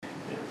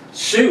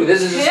Sue,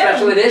 this is a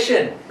special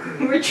edition.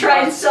 We're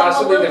trying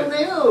something a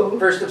little new.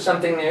 First of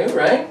something new,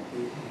 right?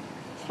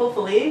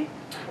 Hopefully.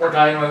 We're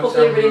talking about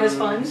Hopefully everybody has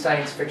fun.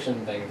 Science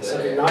fiction things.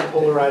 So you're not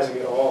polarizing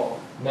at all.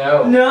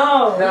 No.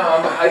 No.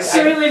 No,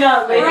 certainly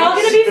not. We're all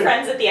going to be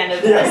friends at the end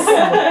of this.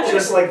 Yes,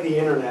 just like the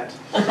internet.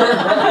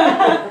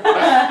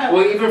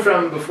 Well, even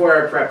from before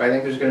our prep, I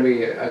think there's going to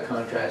be a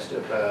contrast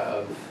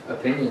of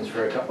opinions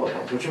for a couple of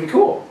things, which would be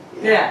cool.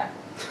 Yeah.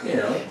 You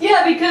know.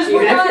 Yeah, because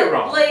Even we're if you're not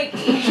wrong. like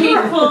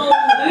hateful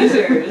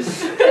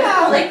losers.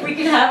 Yeah, like we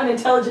can have an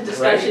intelligent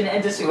discussion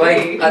and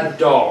disagree. Like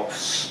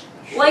adults.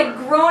 Like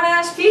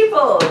grown-ass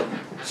people.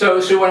 So,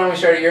 Sue, why don't we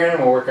start at your end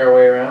and we'll work our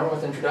way around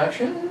with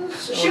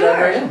introductions?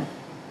 Sure.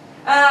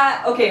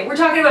 Okay, we're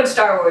talking about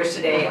Star Wars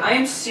today. I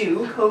am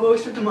Sue,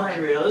 co-host of The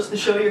Mind Reels, the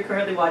show you're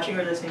currently watching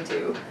or listening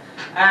to.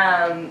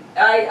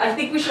 I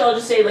think we should all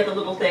just say like a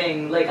little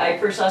thing. Like I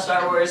first saw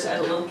Star Wars as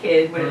a little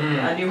kid when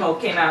A New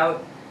Hope came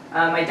out.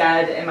 My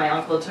dad and my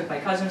uncle took my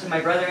cousins and my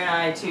brother and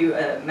I to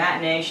a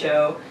matinee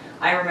show.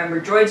 I remember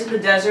Droids in the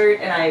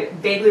Desert, and I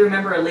vaguely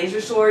remember a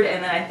laser sword,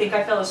 and then I think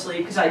I fell asleep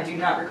because I do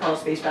not recall a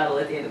space battle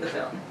at the end of the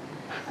film.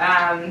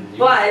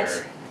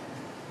 But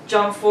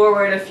jump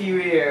forward a few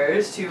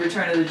years to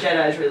Return of the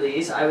Jedi's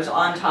release. I was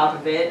on top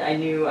of it. I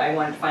knew I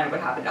wanted to find out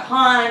what happened to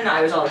Han.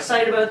 I was all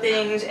excited about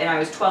things, and I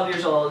was 12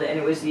 years old, and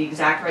it was the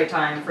exact right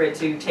time for it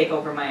to take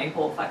over my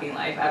whole fucking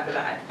life after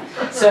that.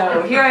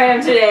 So here I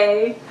am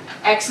today,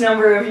 X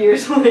number of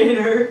years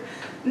later.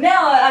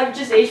 Now I've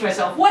just aged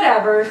myself,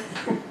 whatever.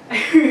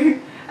 And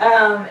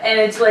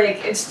it's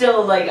like, it's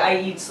still like I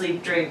eat,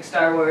 sleep, drink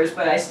Star Wars,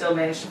 but I still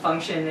manage to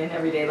function in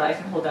everyday life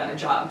and hold down a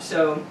job.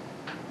 So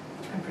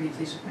I'm pretty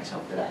pleased with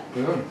myself for that.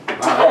 Wow,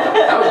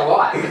 that was a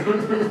lot.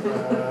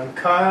 I'm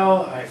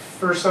Kyle. I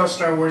first saw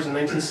Star Wars in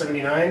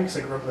 1979 because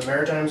I grew up in the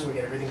Maritimes. We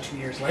get everything 2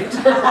 years late.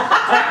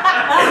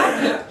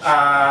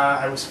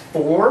 I was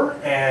 4,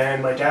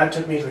 and my dad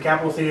took me to the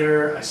Capitol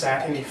Theater. I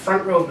sat in the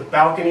front row of the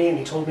balcony, and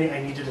he told me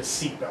I needed a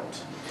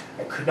seatbelt.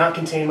 I could not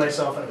contain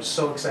myself. I was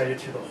so excited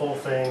through the whole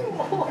thing,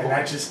 and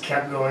that just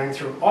kept going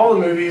through all the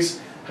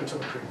movies until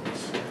the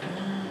prequels.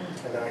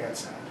 And then I got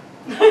sad.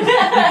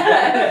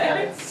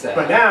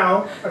 But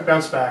now I've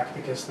bounced back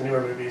because the newer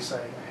movies,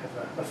 I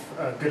have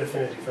a good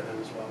affinity for them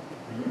as well.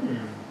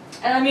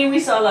 And I mean, we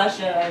saw Last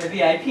Jedi in the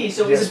VIP,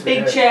 so it was a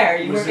big chair.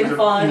 You weren't going to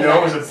fall into No,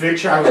 it was a big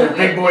chair. I was in a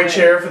big boy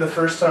chair for the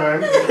first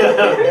time.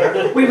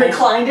 We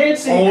reclined it,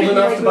 so old you could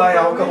enough to buy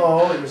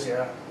alcohol. It was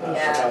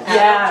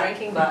Yeah.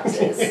 Drinking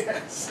boxes.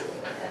 Yes.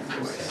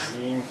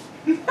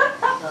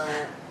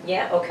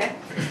 Yeah, okay.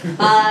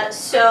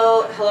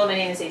 So, hello, my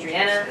name is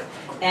Adriana,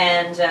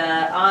 and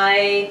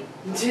I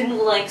didn't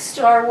like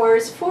Star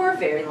Wars for a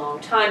very long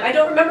time. I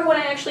don't remember when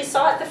I actually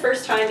saw it the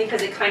first time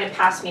because it kind of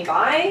passed me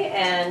by,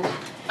 and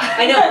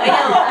I know.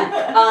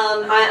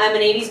 I'm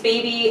an 80s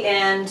baby,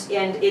 and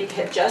it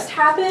had just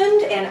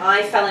happened, and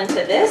I fell into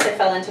this. I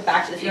fell into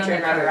Back to the Future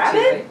and Roger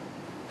Rabbit.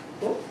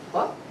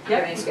 What? Yeah,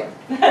 everything's good.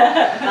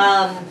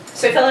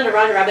 So I fell into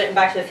Roger Rabbit and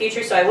Back to the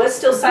Future, so I was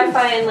still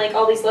sci-fi and like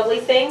all these lovely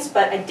things,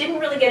 but I didn't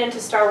really get into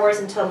Star Wars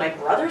until my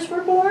brothers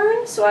were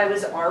born, so I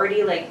was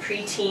already like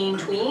pre-teen,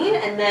 tween,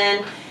 and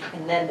then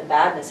the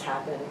badness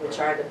happened, which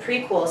are the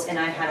prequels, and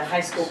I had a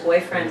high school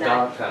boyfriend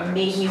that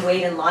made me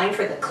wait in line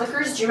for the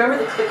clickers. Do you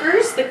remember the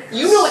clickers?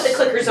 You know what the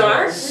clickers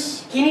are.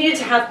 He needed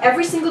to have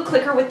every single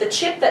clicker with the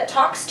chip that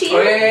talks to you,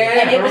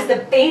 and it was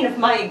the bane of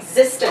my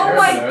existence. Oh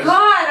my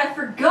god, I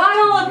forgot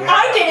all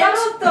about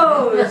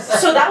those.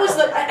 So that was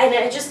and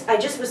I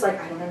just was like,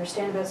 I don't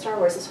understand about Star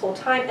Wars this whole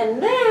time,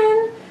 and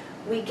then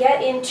we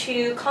get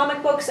into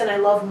comic books, and I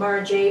love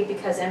Mara Jade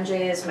because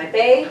MJ is my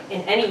bae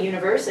in any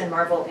universe, in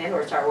Marvel and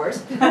or Star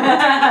Wars.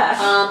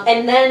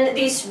 And then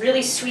these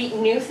really sweet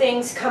new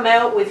things come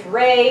out with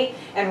Rey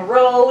and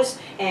Rose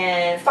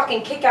and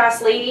fucking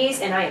kick-ass ladies,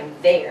 and I am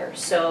there.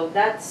 So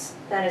that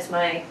is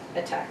my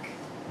attack.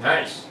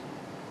 Nice.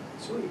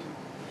 Sweet.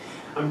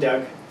 I'm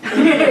Doug.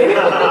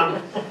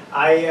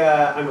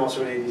 I'm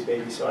also an 80s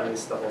baby, so I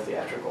missed the whole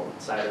theatrical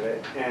side of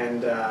it.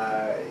 And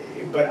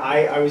but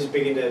I was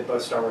big into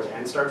both Star Wars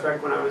and Star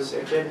Trek when I was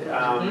a kid.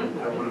 One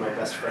of my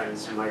best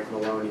friends, Mike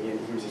Malone,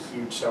 he was a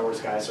huge Star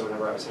Wars guy, so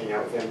whenever I was hanging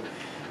out with him,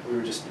 we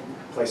would just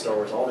play Star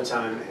Wars all the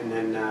time. And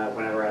then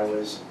whenever I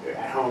was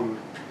at home,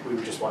 we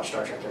would just watch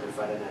Star Trek every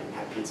Friday night and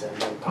have pizza and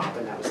then pop,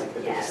 and that was like the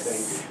biggest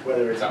thing,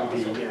 whether it's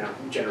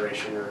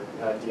Generation or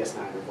DS9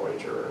 or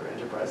Voyager or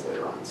Enterprise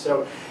later on.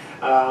 So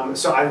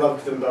I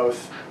loved them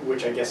both,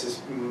 which I guess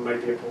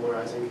might be a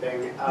polarizing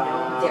thing.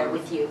 I'm there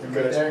with you.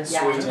 Good,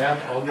 sweet. Yeah,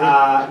 all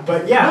good.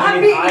 But yeah, I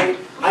mean,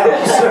 I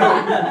also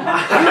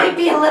I might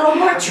be a little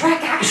more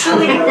Trek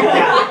actually.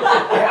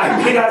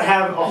 I may not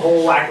have a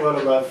whole whackload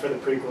of love for the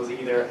prequels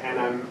either,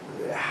 and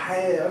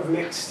I have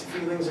mixed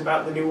feelings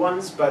about the new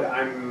ones, but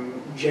I'm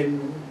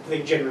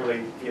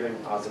generally feeling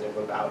positive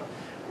about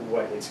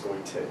what it's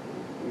going to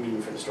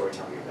mean for the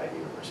storytelling of that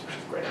universe, which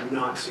is great. I'm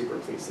not super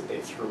pleased that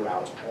they threw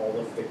out all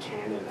of the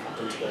canon up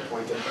until the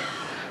point of,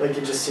 like,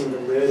 it just seemed a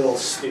little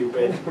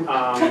stupid,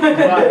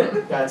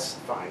 but that's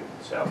fine,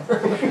 so.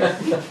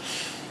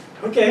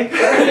 Okay.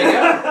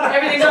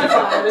 Everything's on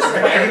fire. This is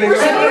fine. Everything's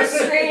We're on so fire.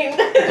 restrained.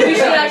 We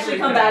should actually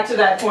come back to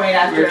that point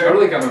after. We're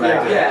totally coming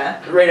back to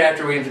that. Yeah. Right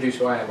after we introduce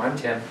who I am. I'm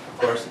Tim, of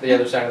course, the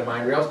other side of the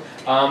mind reels.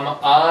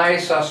 I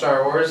saw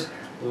Star Wars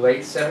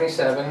late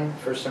 '77,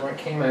 first summer it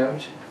came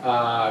out.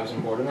 I was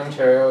in Borden,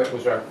 Ontario. It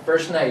was our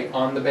first night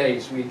on the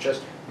base. We had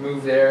just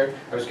moved there.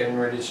 I was getting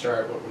ready to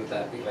start, what would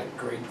that be, like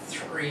grade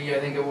 3, I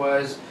think it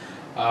was.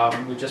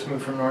 We just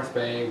moved from North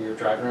Bay. We were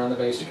driving around the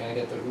base to kind of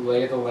get the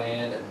lay of the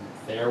land, and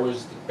there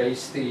was the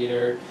base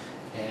theater.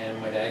 And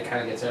my dad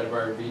kind of gets out of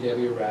our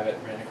VW Rabbit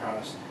and ran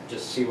across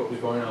just to see what was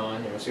going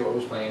on, see what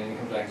was playing, and he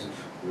comes back and says,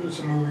 "There's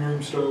a movie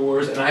room, Star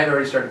Wars," and I had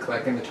already started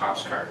collecting the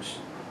Topps cards.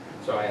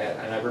 So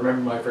I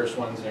remember my first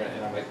ones,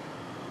 and I'm like,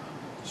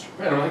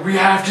 we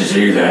have to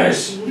see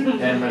this.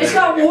 And It's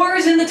got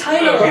wars in the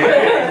title.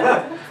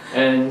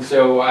 And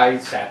so I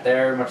sat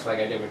there, much like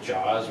I did with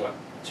Jaws,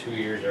 2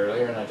 years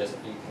earlier, and I just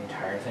ate the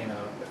entire thing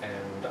up,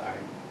 and I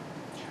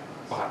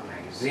bought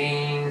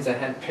magazines that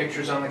had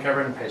pictures on the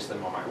cover and pasted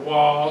them on my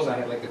walls. I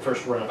had like the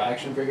first run of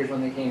action figures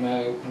when they came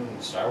out,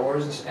 and Star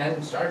Wars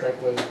and Star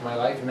Trek was my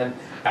life, and then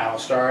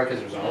Battlestar,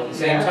 because it was all at the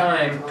same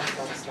time.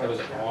 It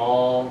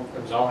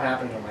was all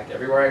happening. I'm like,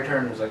 everywhere I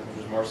turned, it was like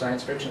there was more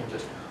science fiction. It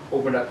just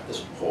opened up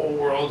this whole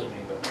world to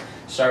me. But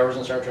Star Wars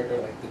and Star Trek are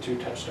like the two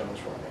touchstones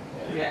for me.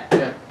 Yeah.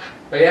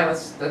 But yeah,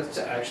 let's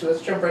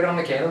jump right on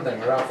the canon thing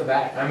right off the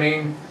bat. I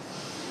mean,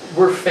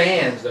 we're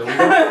fans though. We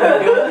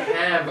don't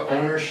have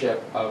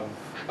ownership of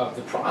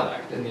the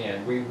product in the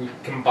end. We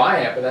can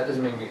buy it, but that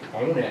doesn't mean we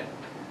own it.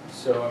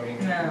 So I mean,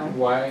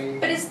 why?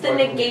 But it's the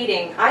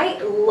negating. I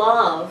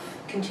love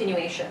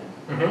continuation.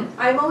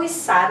 I'm always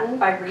saddened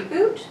by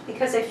reboot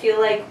because I feel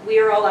like we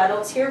are all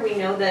adults here. We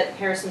know that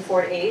Harrison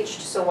Ford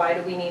aged, so why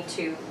do we need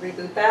to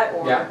reboot that?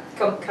 Or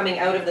coming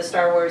out of the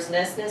Star Wars the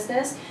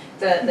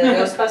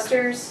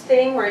Ghostbusters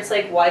thing, where it's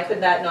like, why could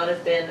that not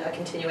have been a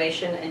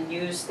continuation and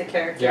use the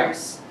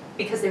characters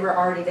because they were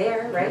already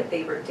there, right?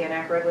 Dan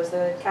Aykroyd was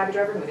the cab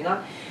driver. Moving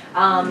on.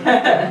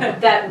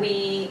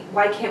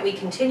 Why can't we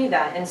continue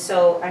that? And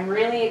so I'm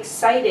really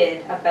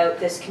excited about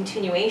this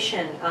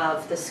continuation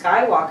of the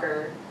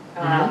Skywalker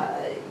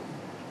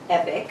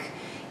epic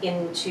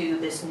into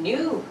this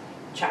new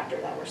chapter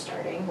that we're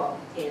starting,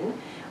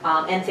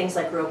 and things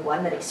like Rogue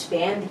One that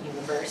expand the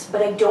universe.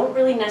 But I don't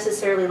really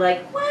necessarily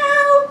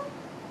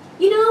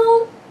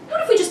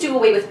what if we just do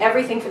away with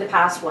everything for the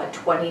past,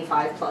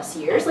 25 plus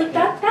years? Like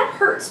that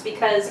hurts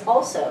because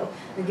also,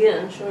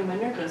 again, showing my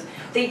nerdness,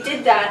 they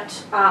did that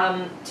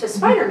to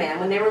Spider-Man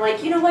when they were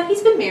like, you know what,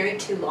 he's been married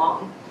too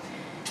long.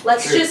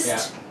 Let's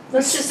just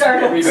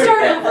start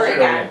over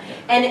again.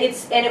 And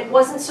it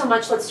wasn't so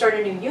much let's start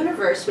a new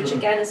universe, which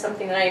again is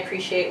something that I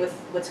appreciate with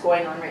what's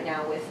going on right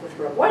now with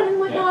Rogue One and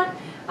whatnot,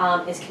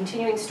 is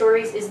continuing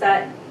stories, is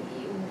that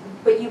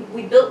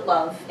we built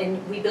love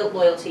and we built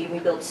loyalty and we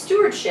built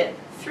stewardship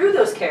through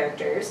those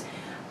characters,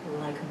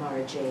 like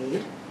Mara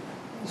Jade.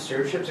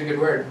 Stewardship's a good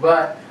word,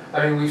 but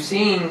I mean we've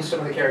seen some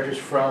of the characters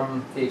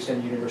from the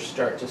extended universe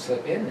start to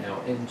slip in now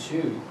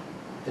into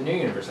the new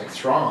universe, like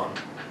Thrawn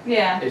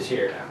is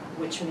here now.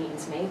 Which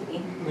means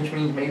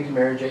maybe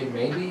Mara Jade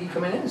may be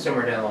coming in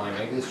somewhere down the line.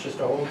 Maybe it's just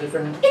a whole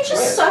different It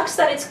just sucks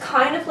that it's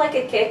kind of like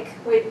a kick.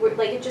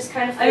 It just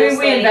kind of feels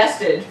we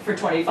invested for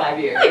 25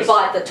 years. I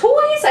bought the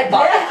toys, I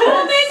bought the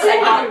comics,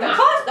 I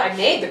bought the I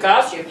made the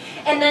costume.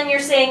 And then you're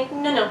saying,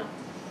 no,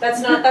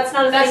 that's not a thing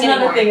anymore. That's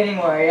not a thing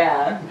anymore,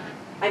 yeah.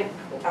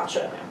 I'll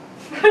shut up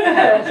now.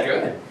 That's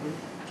good.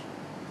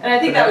 And I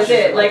think that was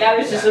it. Like, I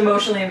was just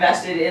emotionally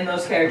invested in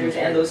those characters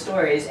and those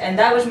stories. And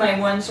that was my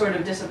one sort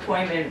of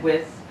disappointment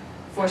with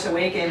Force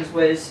Awakens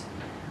was,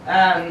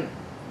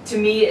 to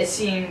me, it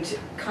seemed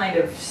kind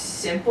of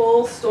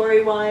simple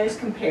story-wise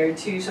compared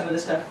to some of the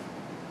stuff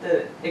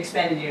the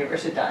expanded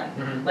universe had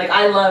done. Like,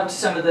 I loved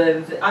some of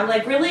I'm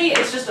like, really?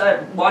 It's just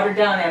a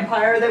watered-down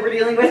empire that we're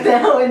dealing with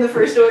now in the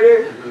First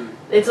Order?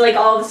 It's like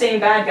all the same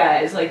bad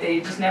guys. Like,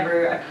 we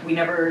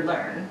never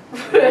learn,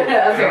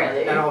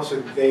 apparently. And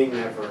also, they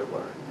never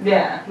learn.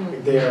 Yeah.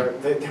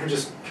 They're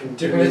just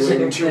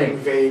continuing to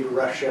invade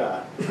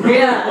Russia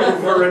Yeah.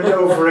 over and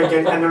over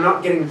again, and they're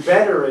not getting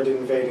better at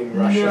invading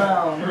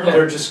Russia. No.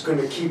 They're just going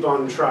to keep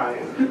on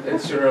trying.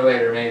 And sooner or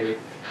later, maybe.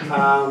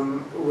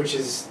 Which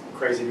is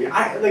crazy to me.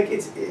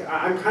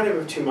 I'm kind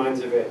of two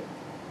minds of it.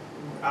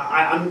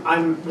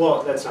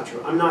 Well, that's not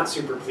true. I'm not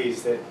super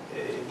pleased that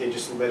they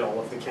just lit all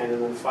of the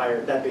canon on fire.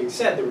 That being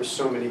said, there were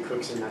so many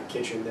cooks in that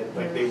kitchen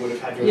that they would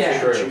have had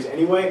to choose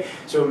anyway.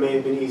 So it may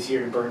have been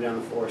easier to burn down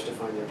the forest to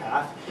find their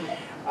path.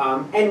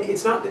 And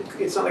it's not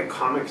like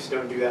comics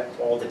don't do that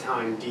all the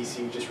time.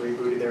 DC just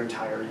rebooted their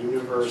entire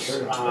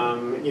universe.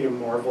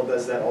 Marvel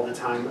does that all the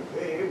time.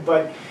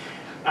 But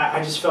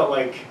I just felt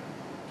like,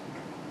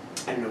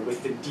 I don't know,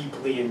 with the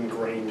deeply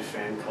ingrained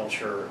fan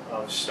culture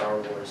of Star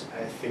Wars,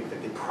 I think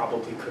that they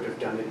probably could have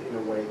done it in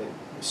a way that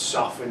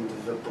softened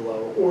the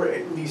blow, or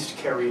at least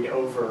carried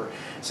over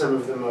some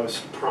of the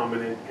most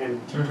prominent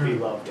and deeply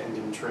loved and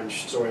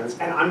entrenched storylines.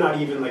 And I'm not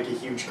even like a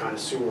huge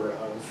connoisseur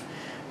of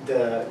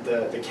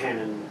the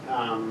canon.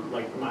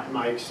 Like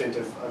my extent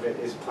of it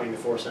is playing the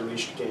Force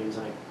Unleashed games,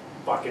 and I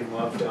fucking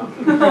loved them.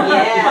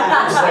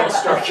 Yeah.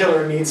 It's like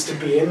Starkiller needs to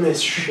be in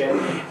this shit,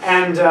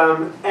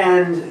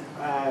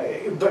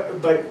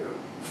 but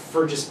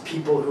for just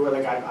people who are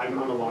like I'm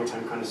a long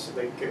time kind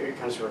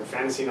of of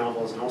fantasy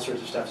novels and all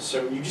sorts of stuff.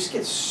 So you just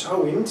get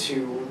so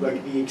into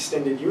like the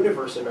extended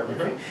universe of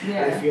everything.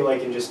 Yeah. And I feel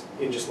like in just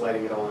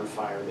letting it all on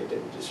fire, they did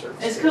a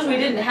disservice. It's because we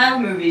didn't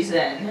have movies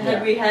then.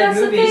 Had we had That's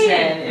the movies thing.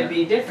 then, it'd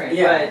be different.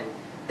 Yeah. But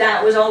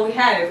that was all we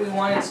had. If we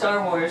wanted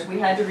Star Wars, we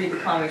had to read the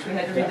comics, we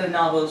had to read the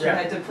novels, Yeah.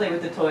 we had to play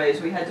with the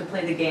toys, we had to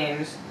play the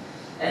games.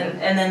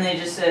 And then they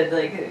just said,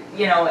 like,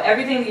 you know,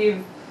 everything that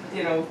you've,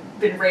 you know,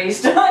 been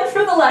raised on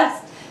for the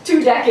last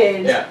 2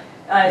 decades, Yeah.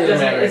 Doesn't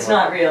matter it's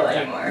anymore. not real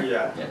Yeah. anymore.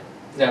 Yeah.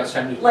 Now it's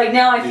time to. Like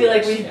now I feel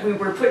like Yes, we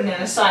were put in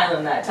an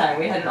asylum that time.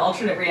 We had an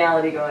alternate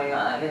reality going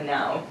on, and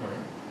now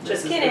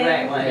Just this kidding. is the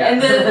right one. Yeah.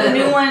 And the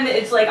new one,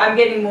 it's like I'm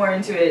getting more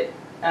into it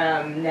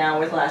now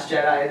with Last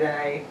Jedi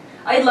than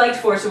I liked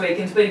Force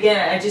Awakens, but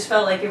again I just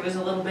felt like it was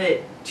a little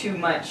bit too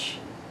much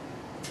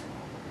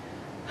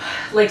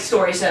like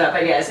story setup,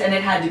 I guess, and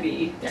it had to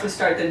be Yeah. to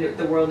start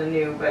the world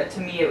anew. But to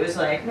me, it was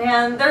like,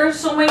 man, there are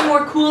so many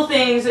more cool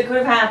things that could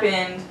have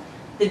happened,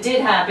 that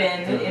did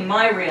happen in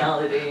my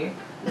reality,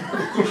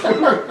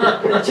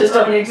 that just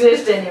don't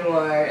exist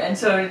anymore. And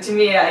so to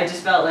me, I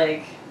just felt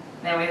like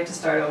now we have to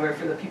start over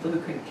for the people who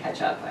couldn't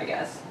catch up, I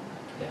guess.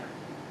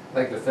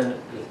 Like the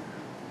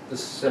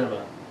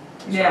cinema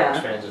Star Yeah.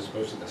 Wars fans as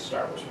opposed to the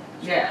Star Wars fans.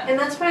 Yeah. And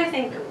that's why I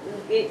think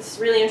it's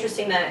really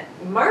interesting that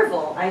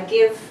Marvel, I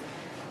give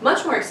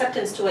much more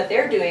acceptance to what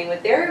they're doing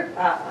with their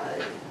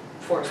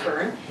Force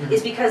Burn,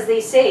 is because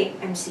they say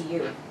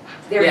MCU.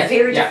 They're Yes,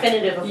 very yeah.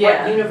 definitive of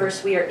Yeah. what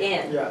universe we are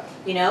in, Yeah.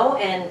 you know,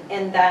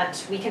 and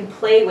that we can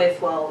play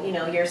with, well, you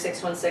know, year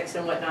 616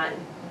 and whatnot.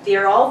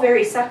 They're all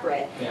very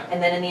separate. Yeah.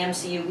 And then in the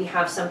MCU, we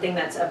have something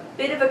that's a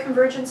bit of a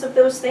convergence of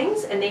those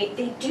things, and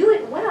they do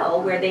it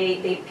well, where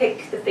they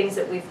pick the things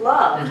that we've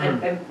loved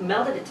and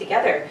melded it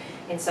together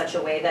in such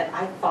a way that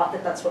I thought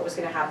that that's what was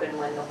going to happen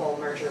when the whole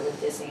merger with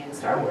Disney and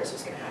Star Wars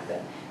was going to happen.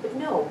 But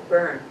no,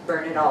 burn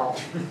it all.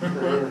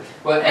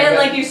 Well, And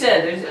like you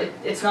said,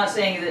 it's not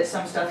saying that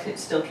some stuff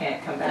still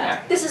can't come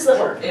back. This is the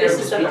hope. It'll This is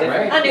just the be hope.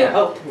 different. A new Yeah.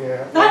 hope.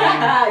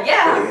 Yeah.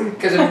 Yeah.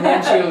 Because I mean, the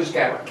MCU's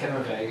got what,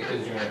 Kevin Feige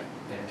is doing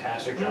a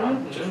fantastic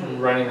job just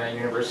running that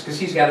universe because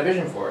he's got a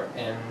vision for it,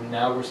 and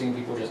now we're seeing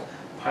people just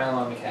pile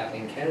on to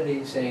Kathleen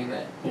Kennedy saying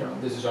that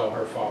this is all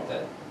her fault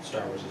that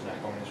Star Wars is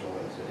not going as well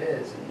as it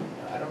is,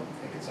 and I don't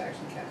think it's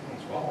actually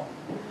Kathleen's fault.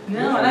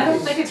 No, and I don't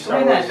think it's Star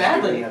going Wars that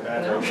is doing badly.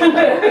 that No. I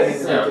No.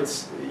 think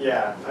it's,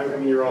 yeah, I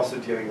mean, you're also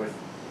dealing with,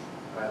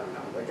 I don't know,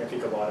 like I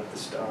think a lot of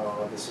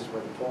this is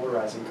where the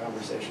polarizing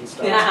conversation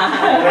starts. But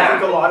I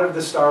think a lot of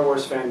the Star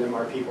Wars fandom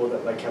are people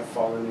that like have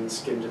fallen and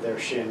skinned their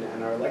shin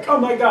and are like, oh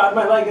my god,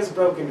 my leg is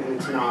broken, and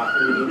it's not,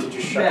 and you need to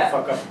just shut Yeah. the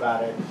fuck up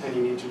about it, and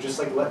you need to just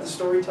like let the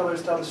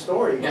storytellers tell the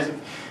story,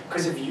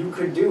 because if you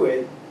could do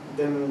it,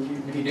 then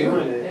you'd be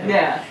doing it.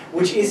 Yeah.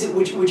 Which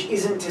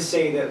isn't to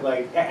say that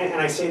like, and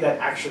I say that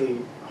actually,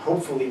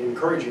 hopefully, and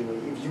encouragingly.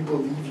 If you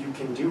believe you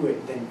can do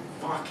it, then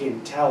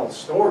fucking tell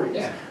stories.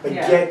 Yeah. Like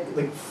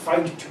Yeah.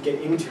 fight to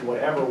get into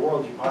whatever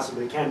world you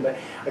possibly can. But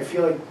I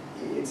feel like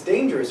it's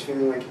dangerous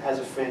feeling like as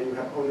a fan you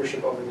have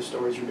ownership over the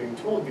stories you're being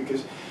told,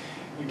 because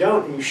you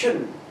don't and you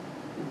shouldn't.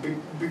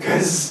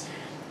 Because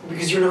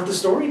you're not the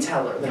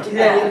storyteller. Like at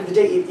the end of the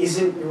day, it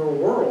isn't your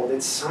world.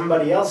 It's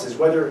somebody else's.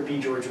 Whether it be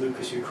George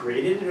Lucas who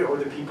created it, or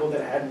the people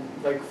that had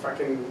like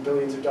fucking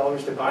billions of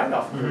dollars to buy it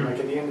off of him. Like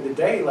at the end of the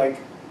day, like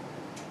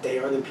they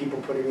are the people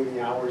putting in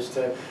the hours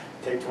to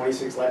take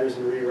 26 letters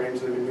and rearrange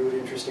them in new and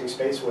interesting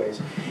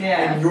spaceways.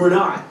 Yeah. And you're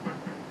not.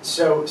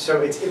 So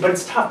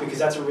it's tough because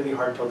that's a really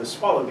hard pill to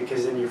swallow,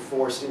 because then you're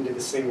forced into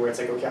this thing where it's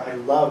like, okay, I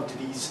loved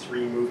these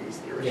 3 movies,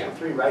 the original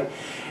 3, right?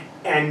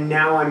 And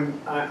now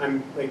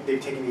I'm like,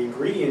 they've taken the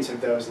ingredients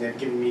of those and they've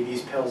given me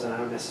these pills, and I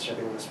don't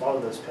necessarily want to swallow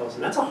those pills.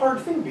 And that's a hard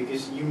thing,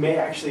 because you may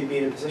actually be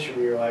in a position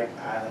where you're like,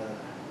 I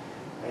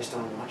just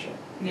don't want to watch it.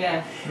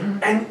 Yeah.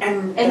 And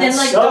And then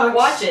like don't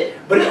watch it.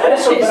 But it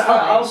also, It's I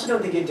fine. also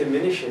don't think it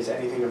diminishes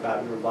anything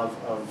about your love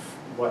of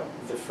what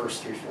the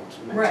first 3 films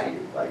meant Right. to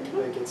you.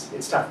 Like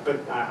it's tough, but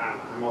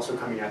I'm also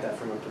coming at that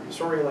from a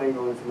producerial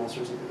angle and from all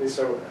sorts of things.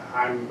 So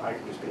I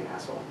can just be an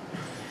asshole.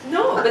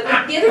 No, but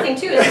the other thing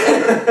too is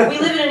that we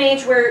live in an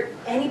age where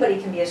anybody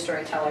can be a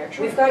storyteller.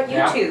 We've got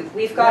YouTube,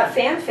 we've got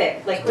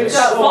fanfic, like We've There's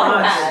got so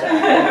much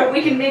Wattpad.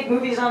 We can make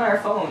movies on our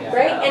phone. Yeah.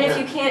 right? And if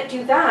you can't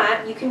do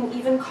that, you can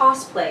even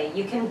cosplay.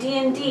 You can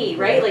D&D,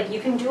 right? Like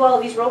you can do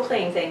all these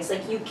role-playing things.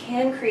 Like you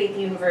can create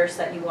the universe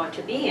that you want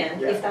to be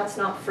in. Yeah. If that's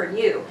not for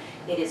you,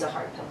 it is a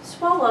hard pill to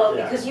swallow,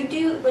 Yeah. because you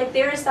do, like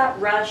there is that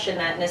rush and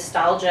that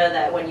nostalgia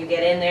that when you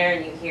get in there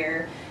and you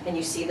hear and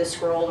you see the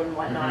scroll and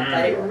whatnot,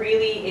 that it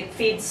really, it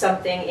feeds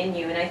something in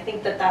you. And I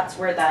think that that's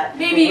where that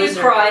Maybe you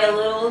wizard- cry a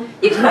little.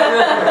 You cry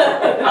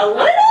a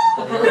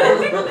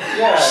little?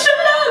 Yeah. Shut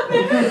up!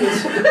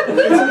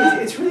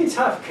 it's really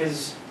tough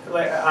because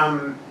like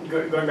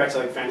going back to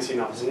like fantasy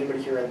novels. Has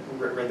anybody here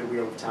read The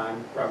Wheel of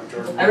Time, Robert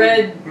Jordan? I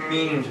read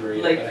meaning to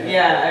read like it, but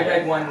I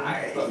read one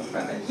book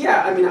from it.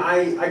 Yeah, I mean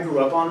I grew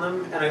up on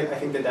them, and I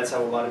think that's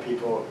how a lot of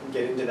people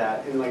get into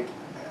that. And like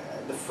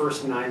the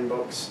first 9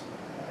 books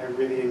I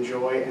really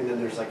enjoy, and then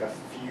there's like a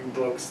few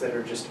books that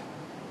are just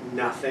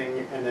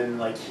nothing, and then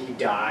like he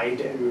died,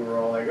 and we were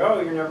all like,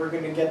 "Oh, you're never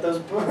gonna get those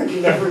books.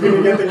 You're never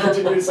gonna get the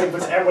continuous." Like,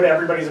 what's what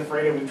everybody's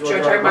afraid of with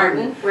George R.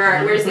 Martin.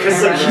 Where's the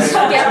Because, like, he's-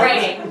 Get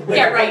writing.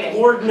 Get writing.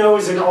 Lord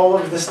knows in all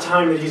of this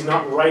time that he's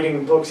not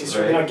writing books, he's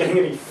certainly not getting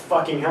any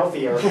fucking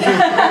healthier. He's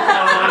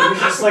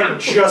just like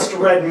just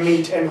red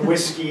meat and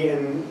whiskey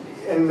and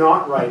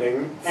not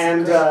writing,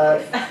 and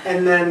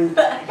then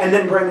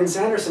Brandon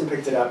Sanderson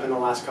picked it up, and the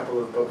last couple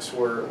of books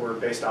were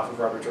based off of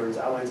Robert Jordan's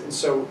outlines, and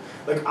so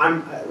like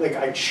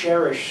I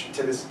cherish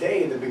to this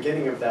day the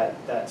beginning of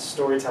that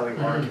storytelling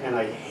arc, and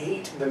I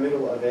hate the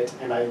middle of it,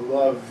 and I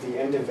love the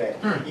end of it,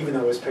 even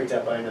though it was picked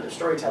up by another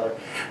storyteller,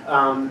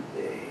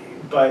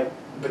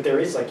 but there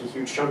is like a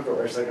huge chunk of it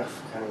where it's like, oh,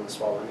 I don't want to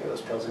swallow any of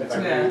those pills. And if I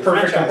read the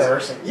Perfect franchise-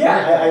 comparison.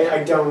 Yeah,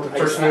 I don't. The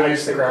first I movies,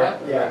 just the think crowd,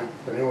 yeah,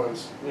 the new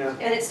ones. yeah,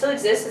 And it still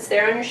exists. It's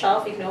there on your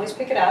shelf. You can always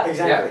pick it up.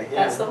 exactly.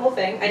 Yeah. That's the whole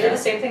thing. I did the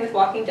same thing with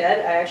Walking Dead.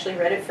 I actually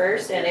read it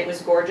first, and it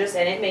was gorgeous,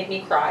 and it made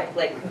me cry,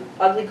 like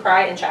ugly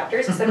cry in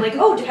chapters. Because I'm like,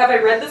 oh, have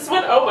I read this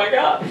one? Oh my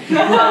god.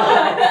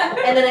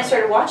 And then I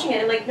started watching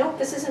it, and I'm like, nope,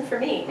 this isn't for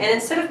me. And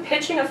instead of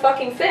pitching a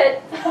fucking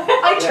fit,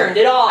 I turned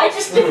it off. I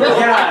just didn't.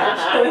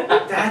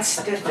 Yeah, that's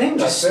the thing.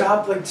 Just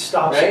stop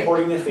Right?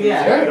 supporting the things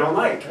Yeah. that you don't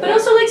like. But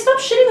also, like, stop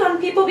shitting on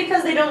people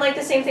because they don't like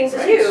the same things as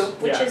Right. you,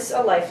 which Yeah. is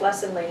a life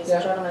lesson, ladies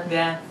and gentlemen.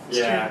 Yeah.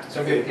 Yeah.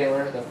 Some people can't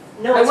learn it though.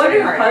 No, I it's wonder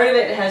very if hard. part of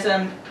it has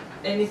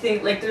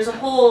anything like there's a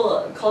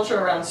whole culture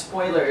around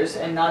spoilers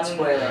and not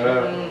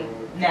spoiling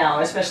now,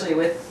 especially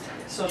with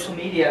social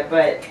media.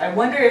 But I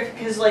wonder if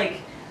because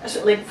like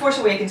Force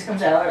Awakens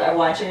comes out, I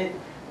watch it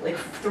like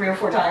 3 or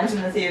 4 times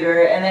in the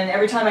theater, and then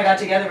every time I got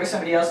together with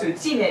somebody else who had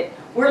seen it,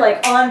 we're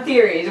like on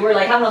theories. We're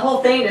like having the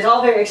whole thing. It's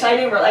all very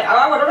exciting. We're like, oh,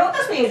 I don't know what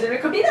this means, and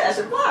it could be this,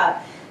 and blah.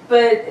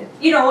 But,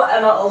 you know,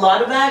 and a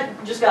lot of that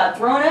just got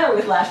thrown out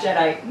with Last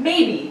Jedi.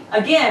 Maybe.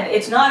 Again,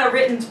 it's not a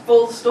written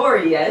full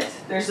story yet.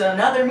 There's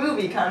another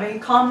movie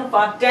coming. Calm the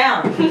fuck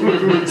down.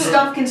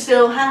 Stuff can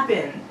still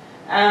happen.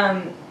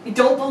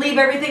 Don't believe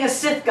everything a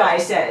Sith guy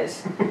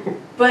says.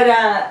 But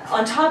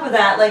on top of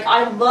that, like,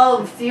 I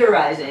love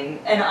theorizing,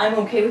 and I'm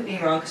okay with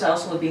being wrong because I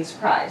also love being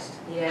surprised.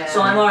 Yeah.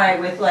 So I'm alright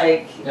with,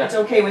 like, Yeah. it's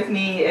okay with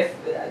me if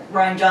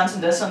Ryan Johnson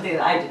does something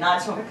that I did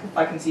not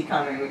fucking see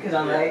coming, because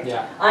I'm like,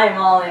 Yeah. I'm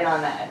all in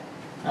on that.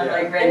 I'm Yeah.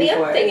 like And ready the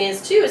for other it. thing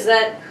is, too, is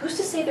that who's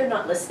to say they're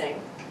not listening?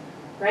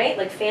 Right?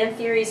 Like, fan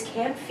theories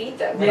can feed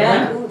them. They're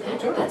Yeah. like,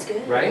 ooh, that's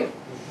good. Right?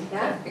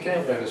 Yeah. It can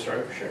open up a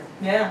story for sure.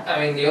 Yeah. I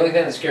mean, the only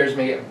thing that scares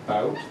me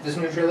about this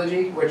new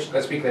trilogy, which,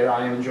 let's be clear,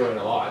 I am enjoying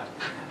a lot,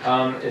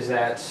 is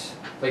that,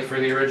 like, for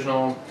the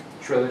original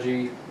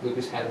trilogy,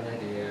 Lucas had an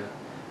idea.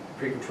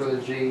 Prequel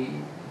trilogy,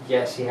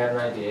 yes, he had an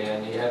idea,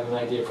 and he had an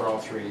idea for all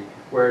 3.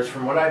 Whereas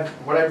from what I've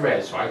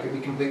read, so I could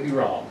be completely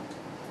wrong,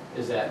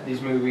 is that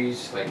these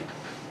movies, like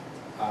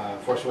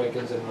Force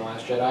Awakens and The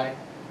Last Jedi,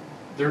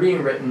 they're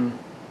being written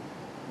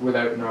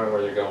without knowing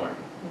where they're going.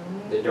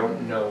 They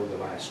don't know the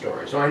last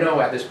story. So I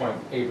know at this point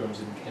Abrams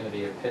and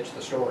Kennedy have pitched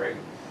the story,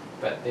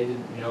 but they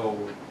didn't know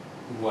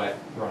what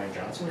Ryan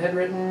Johnson had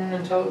written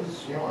until it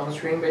was, on the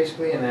screen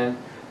basically, and then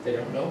they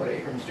don't know what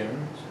Abrams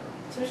doing.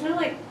 So there's no,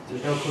 like,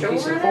 There's no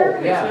cookies and showrunner? full.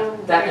 There's Yeah, no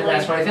and really-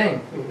 that's my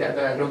thing. That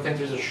I don't think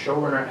there's a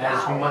showrunner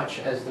as Wow. much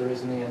as there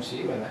is in the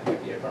MCU, and that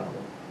might be a problem.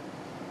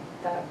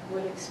 That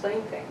would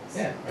explain things.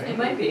 Yeah, right? It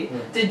might be. Yeah.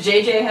 Did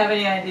JJ have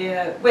any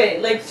idea?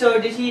 Wait, like, so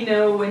did he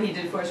know when he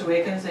did Force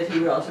Awakens that he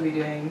would also be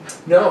doing?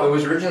 No, it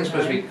was originally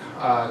supposed to be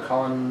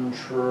Colin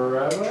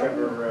Trevorrow.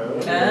 Trevor Rowe,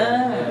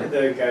 Ah.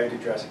 the guy who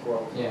did Jurassic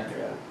World. Yeah.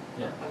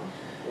 Yeah.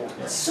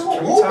 It's so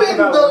Can we talk open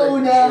about though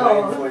what a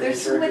now. giant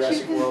There's so influencer much you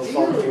Jurassic can World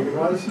Fallen do. Kingdom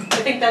was? I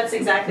think that's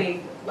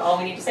exactly all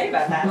we need to say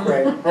about that.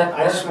 Right.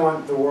 I just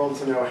want the world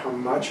to know how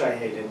much I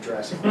hated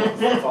Jurassic World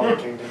Fallen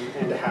Kingdom,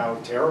 and how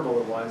terrible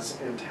it was,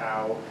 and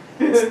how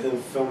it's the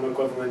film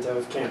equivalent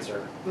of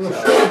cancer. So,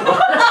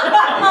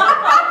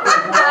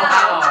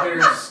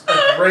 There's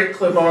a great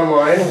clip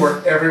online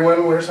where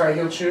everyone wears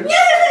high-heeled shoes.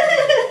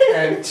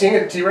 And seeing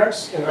a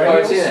T-Rex in high Oh, I've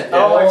heels. seen it.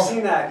 oh, I've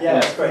seen that. Yeah, Yeah.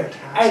 that's great.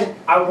 And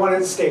I wanted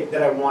to state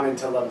that I wanted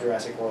to love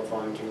Jurassic World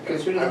Fallen Kingdom.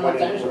 Because who I doesn't love wanted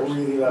dinosaurs?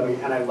 really loving,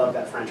 and I love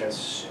that franchise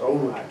so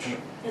much.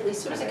 At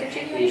least it was a And I hated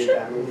continuation.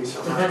 that movie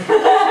so much.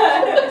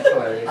 It's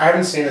hilarious. I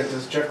haven't seen it.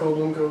 Does Jeff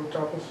Goldblum go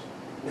topless?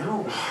 No,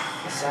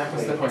 What's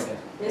sadly. the point then?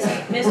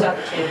 Missed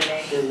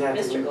opportunity. Yeah,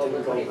 Mr. didn't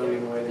Goldblum, what do you Goldblum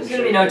in the way they There's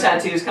gonna be no should.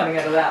 tattoos coming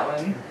out of that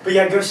one. But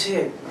yeah, go see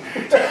it.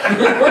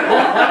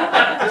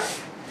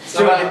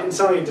 So, It's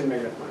only it didn't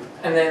make enough money.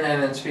 And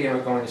then speaking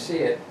of going to see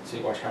it, so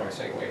you watch how I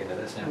segue into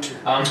this now.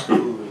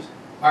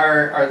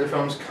 Are the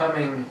films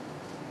coming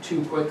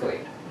too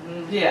quickly?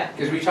 Yeah.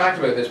 Because we talked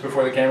about this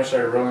before the camera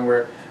started rolling,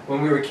 where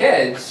when we were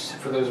kids,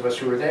 for those of us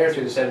who were there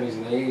through the 70s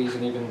and the 80s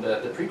and even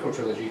the prequel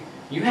trilogy,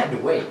 you had to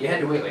wait. You had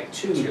to wait like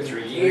 2 to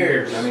 3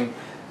 years. I mean,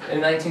 in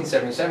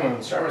 1977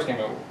 when Star Wars came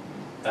out,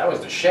 that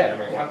was the shit. I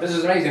mean, wow, this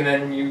is amazing. And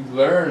then you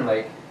learn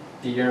like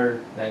the year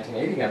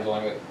 1980 comes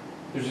along with,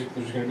 there's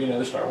going to be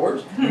another Star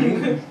Wars.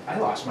 I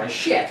lost my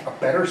shit. A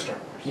better Star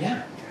Wars.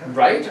 Yeah.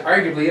 Right?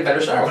 Arguably a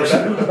better Star Wars.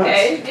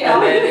 Okay, yeah,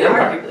 And then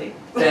Empire. arguably.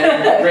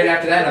 Then right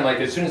after that, I'm like,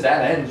 as soon as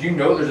that ends, you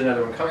know there's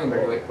another one coming, but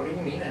you're like, what do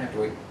you mean I have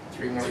to wait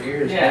 3 more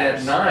years? Yeah. And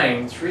at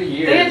 9, 3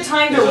 years. They had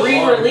time to is a long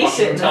re-release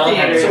it in the fucking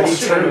time. theaters.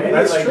 It's true.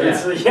 That's Like, true.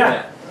 it's-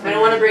 yeah. I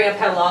don't want to bring up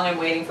how long I'm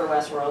waiting for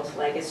Westworld.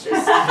 Like, it's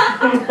just.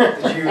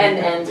 Did you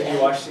And- did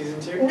you watch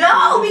season 2?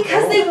 No,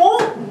 because they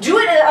won't do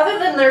it other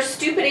than their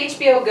stupid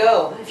HBO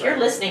Go. If you're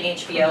listening,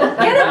 HBO,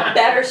 get a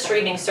better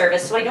streaming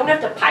service so I don't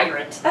have to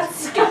pirate. That's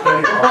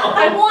stupid.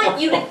 I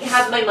want you to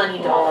have my money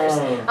dollars.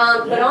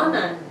 But on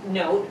that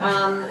note,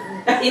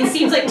 it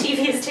seems like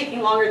TV is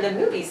taking longer than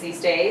movies these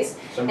days,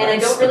 and I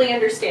don't really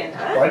understand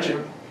that.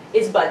 Budget.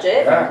 It's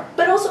budget, Yeah.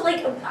 but also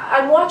like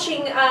I'm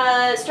watching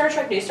new Star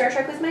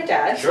Trek with my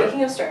dad. Sure.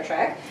 Speaking of Star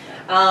Trek,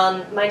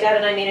 my dad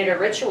and I made it a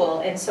ritual,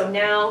 and so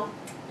now.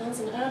 As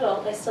an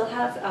adult, I still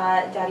have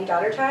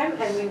daddy-daughter time,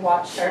 and we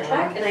watch Star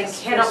Trek, and I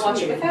cannot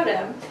watch it without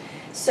him.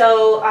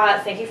 So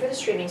thank you for the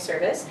streaming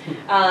service,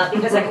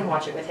 because I can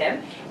watch it with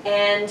him.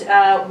 And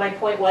my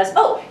point was,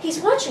 oh, he's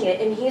watching it,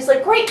 and he's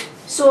like, great,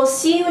 so I'll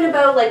see you in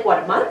about, like,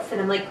 what, a month?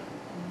 And I'm like,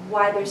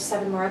 why, there's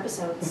 7 more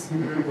episodes.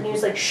 And he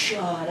was like,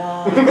 shut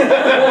up.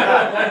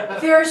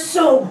 They're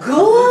so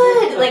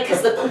good! Like,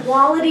 because the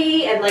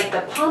quality and, like,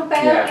 the pump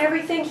out Yeah. and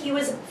everything, he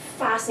was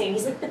fascinated.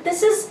 He's like,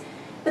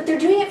 but they're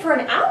doing it for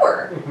an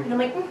hour. And I'm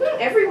like,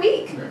 every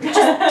week.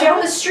 Just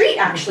down the street,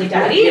 actually,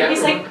 Daddy. Yeah. And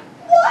he's like,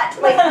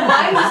 what?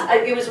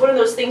 Like, it was one of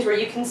those things where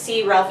you can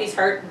see Ralphie's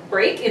heart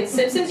break. In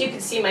Simpsons, you can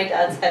see my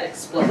dad's head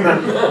explode.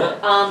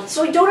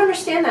 So I don't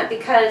understand that,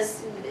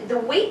 because the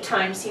wait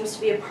time seems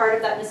to be a part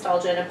of that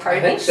nostalgia and a part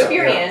of the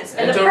experience.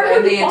 And a part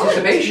of the bond.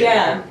 anticipation.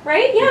 Yeah.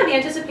 Right? Yeah, the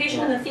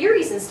anticipation and the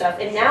theories and stuff.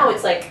 And now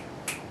it's like,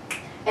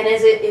 and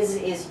is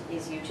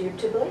YouTube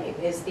to blame?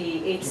 Is the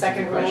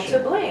 8-second rule to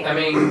question. blame? I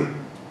mean,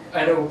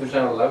 I know there's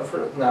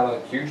not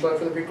a huge love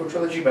for the prequel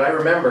trilogy, but I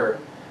remember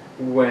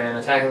when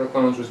Attack of the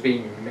Clones was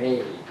being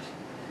made,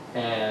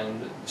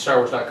 and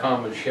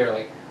StarWars.com would share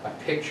like a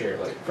picture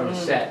like from a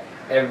set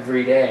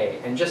every day,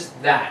 and just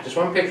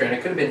one picture, and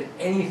it could have been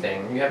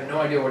anything. You have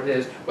no idea what it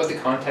is, what the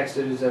context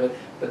is of it,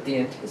 but the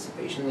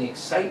anticipation, the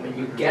excitement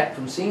you get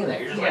from seeing that,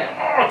 you're just like,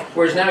 oh!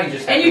 Whereas now you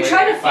just have And you wait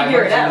try to 5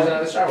 figure it months and out. there's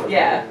another Star Wars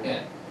Yeah. movie.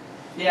 Yeah.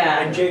 Yeah.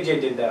 And JJ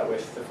did that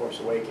with The Force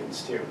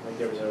Awakens too. Like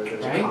there was a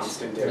Right?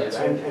 constant Yes.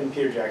 and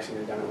Peter Jackson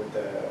had done it with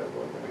the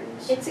Lord of the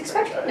Rings. It's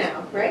expected franchise.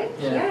 now, right?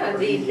 Yeah. Or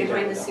the he did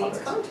behind it the with scenes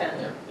Hobbits.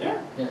 content. Yeah.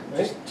 Yeah,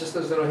 just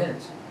those little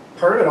hints.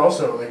 Part of it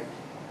also, like,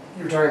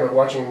 you were talking about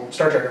watching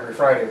Star Trek every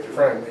Friday with your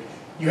friend. Like,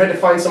 you had to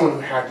find someone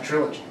who had the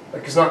trilogy.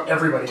 Like, because not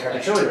everybody had the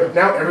That's trilogy. true. But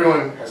now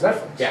everyone has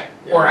Netflix. Yeah.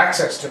 Or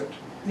access to it.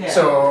 Yeah.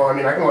 So, I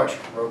mean, I can watch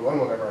Rogue One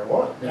whenever I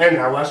want. Yeah. And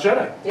now Last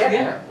Jedi. Yeah.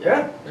 Yeah.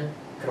 Yeah. Yeah.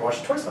 Could have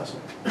watched it twice last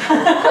night.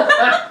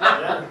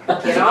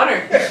 Yeah. Get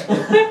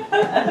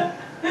honored.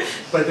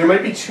 But there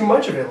might be too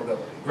much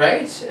availability.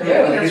 Right? Yeah, Maybe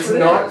like, that's it's what it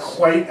not is.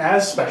 quite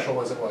as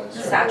special as it was.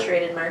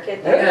 Saturated market,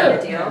 Yeah. that kind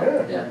of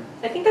deal. Yeah. Yeah.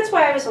 I think that's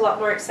why I was a lot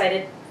more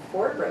excited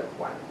for Rogue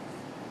One.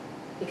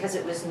 Because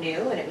it was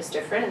new and it was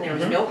different and there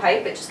was no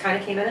hype, it just kind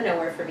of came out of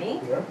nowhere for me.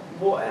 Yeah.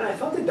 Well, and I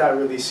thought that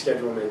release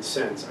schedule made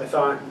sense. I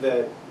thought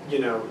that, you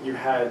know, you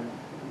had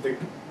the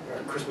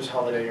Christmas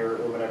holiday or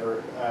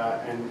whatever,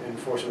 and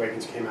Force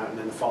Awakens came out, and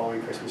then the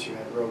following Christmas you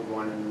had Rogue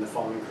One, and then the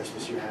following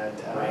Christmas you had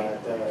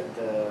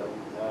the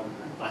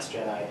Last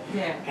Jedi,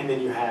 Yeah. and then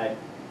you had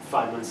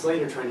 5 months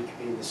later, trying to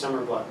compete the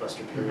summer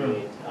blockbuster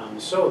period,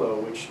 Solo,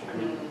 which I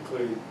mean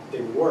clearly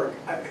didn't work.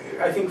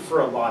 I think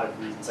for a lot of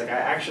reasons. Like I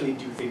actually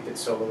do think that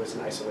Solo is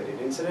an isolated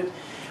incident.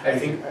 I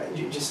think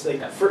you just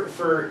like for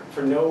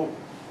no.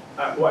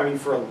 Well, I mean,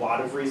 for a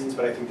lot of reasons,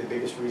 but I think the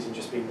biggest reason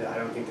just being that I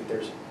don't think that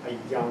there's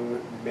a young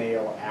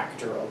male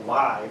actor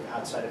alive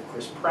outside of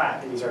Chris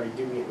Pratt, and he's already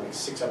doing it in like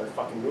 6 other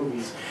fucking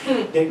movies,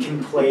 that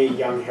can play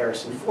young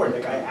Harrison Ford.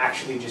 Like, I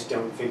actually just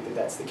don't think that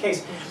that's the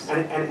case.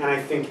 And I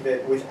think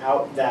that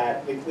without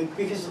that,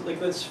 because,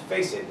 like, let's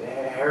face it,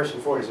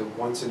 Harrison Ford is a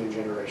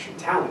once-in-a-generation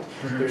talent.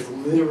 There's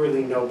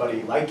literally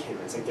nobody like him.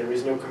 It's like there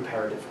is no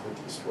comparative Clint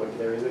Eastwood.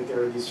 There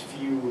are these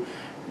few...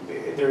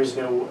 There is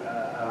no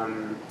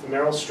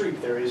Meryl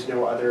Streep. There is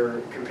no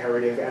other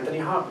comparative Anthony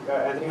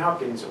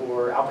Hopkins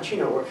or Al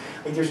Pacino. Or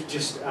like, there's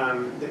just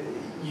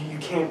you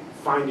can't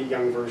find a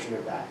young version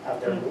of that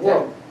out there in the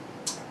world,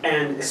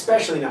 and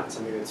especially not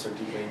something that's so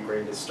deeply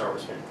ingrained as Star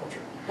Wars fan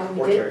culture,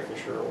 or Carrie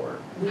Fisher, or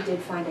We did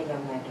find a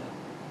young Lando.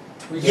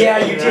 yeah,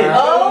 you did.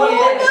 Oh,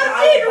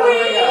 I did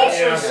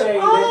we? also say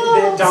Oh,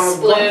 that Donald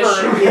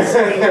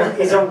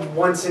Glover is a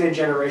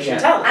once-in-a-generation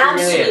talent.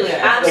 Absolutely,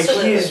 Yeah. Like, he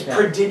absolutely. is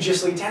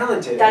prodigiously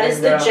talented. That is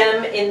and, the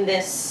gem in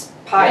this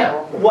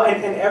pile. Well,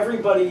 and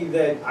everybody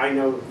that I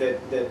know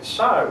that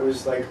saw it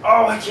was like,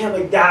 oh, I can't,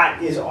 like,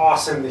 that is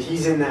awesome that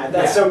he's in that.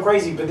 That's so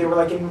crazy. But they were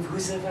like,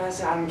 who's the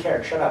best? I don't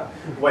care. Shut up.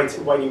 Whitey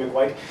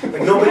McWhite.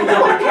 Like, nobody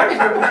cares.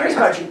 Nobody cares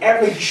about you.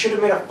 Like, you should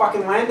have made a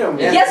fucking Lando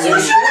movie. Yes, you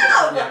should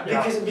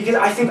have! Because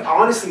I think,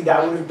 honestly,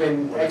 that would have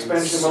been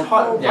exponentially more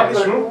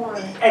popular.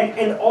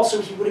 And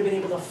also, he would have been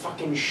able to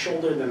fucking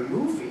shoulder the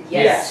movie.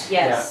 Yes.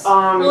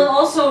 Well, and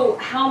also,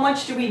 how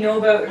much do we know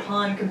about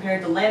Han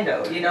compared to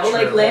Lando? You know,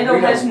 like Lando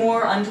has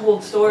more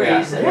untold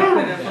stories that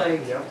could have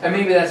like. And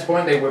maybe that's the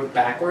point. They went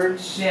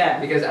backwards. Yeah.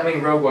 Because I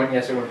mean, Rogue One,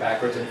 yes, it went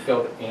backwards and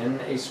filled in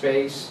a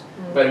space,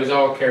 but it was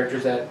all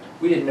characters that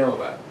we didn't know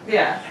about.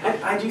 Yeah.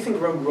 And I do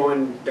think Rogue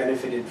One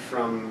benefited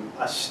from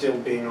us still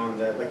being on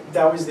the, like,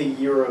 that was the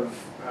year of,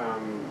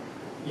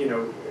 you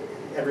know,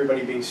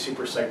 everybody being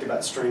super psyched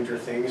about Stranger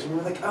Things, and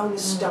we're like, oh,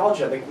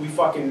 nostalgia. Like,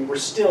 we're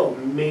still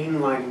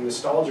mainlining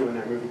nostalgia when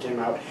that movie came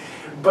out.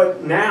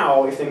 But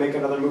now, if they make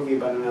another movie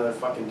about another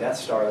fucking Death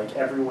Star, like,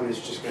 everyone is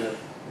just gonna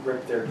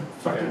rip their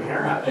fucking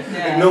hair out.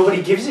 Like,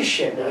 nobody gives a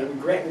shit. Like,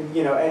 great,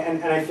 you know,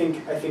 and I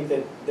think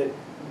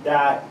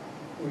that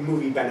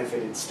movie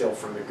benefited still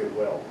from the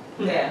goodwill.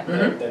 Yeah.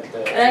 And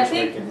I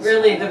think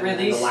really the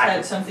release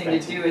had something to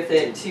do with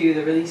it too,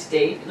 the release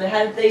date.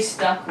 Had they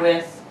stuck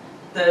with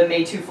the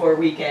May 2-4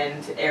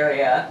 weekend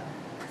area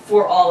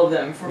for all of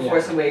them, for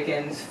Force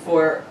Awakens,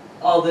 for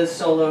all the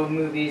solo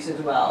movies as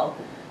well,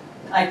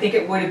 I think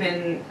it would have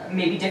been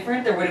maybe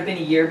different. There would have been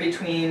a year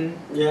between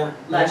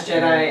Last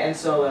Jedi and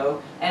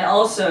Solo. And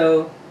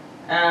also,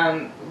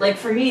 like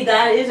for me,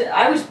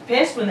 I was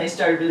pissed when they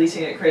started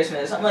releasing it at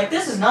Christmas. I'm like,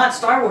 this is not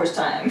Star Wars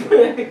time.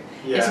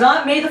 It's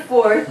not May the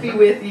 4th be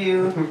with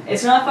you.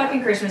 It's not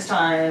fucking Christmas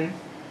time.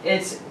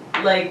 It's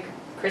like...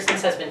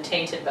 Christmas has been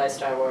tainted by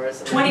Star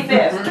Wars.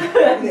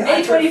 25th.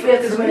 May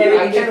 25th is when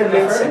everything kind of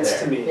made sense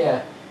to me.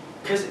 Yeah.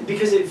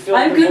 Because it filled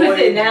I'm the good void, with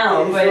it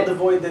now, it but... filled the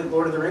void that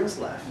Lord of the Rings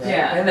left.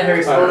 Yeah. And the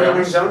Harry Lord of the Potter.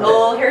 Rings owned it.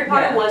 Oh, Harry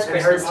Potter was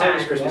And Christmas Harry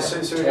Potter was time.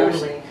 Christmas. So it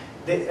was,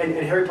 and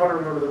Harry Potter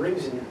and Lord of the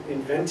Rings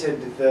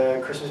invented the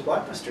Christmas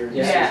blockbuster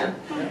season.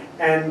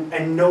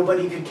 And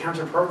nobody could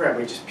counter program,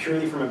 like, just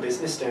purely from a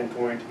business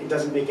standpoint. It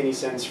doesn't make any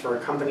sense for a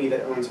company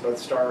that owns both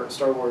Star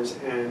Wars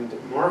and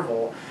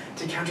Marvel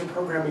to counter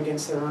program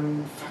against their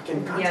own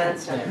fucking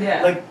content.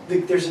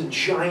 Like, there's a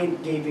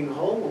giant gaping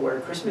hole where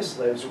Christmas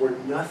lives, where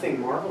nothing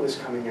Marvel is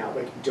coming out.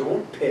 Like,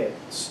 don't pit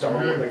Star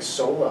Wars, like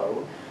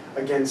Solo,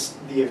 against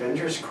the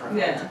Avengers crowd.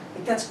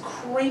 Like, that's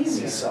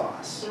crazy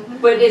sauce.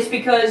 But it's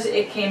because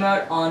it came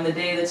out on the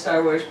day that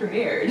Star Wars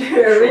premiered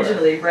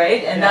originally,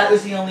 right? And that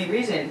was the only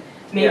reason.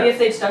 Maybe if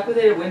they'd stuck with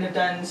it, it wouldn't have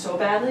done so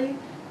badly.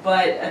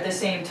 But at the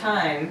same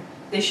time,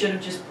 they should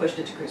have just pushed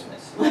it to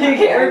Christmas. Like,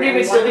 everybody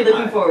would still be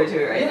looking forward to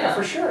it right now. Yeah,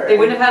 for sure. They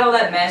wouldn't have had all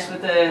that mess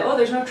with the, oh,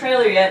 there's no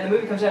trailer yet, and the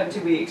movie comes out in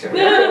 2 weeks, or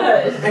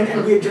whatever it was.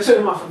 And we had just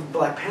come off of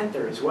Black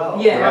Panther as well,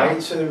 right?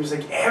 So there was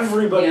like,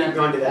 everybody had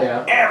gone to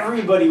that.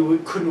 Everybody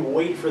couldn't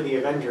wait for the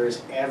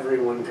Avengers.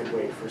 Everyone could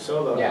wait for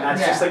Solo. And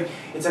that's just like,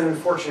 it's an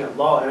unfortunate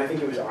lull, and I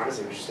think it was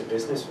just a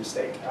business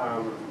mistake.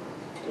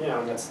 You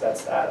know, and that's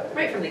that.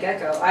 Right from the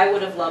get-go. I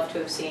would have loved to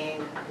have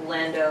seen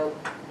Lando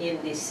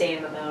in the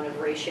same amount of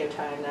ratio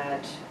time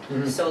that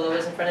Solo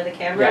is in front of the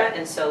camera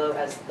and Solo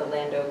has the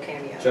Lando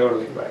cameo.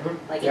 Totally.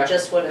 Like, it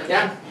just would have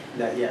been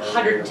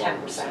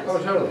 110%. Oh,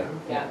 totally.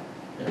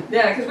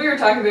 Yeah, because we were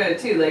talking about it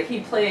too. Like, he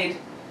played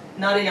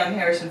not a young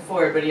Harrison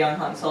Ford, but a young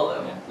Han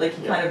Solo. Like,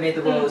 he kind of made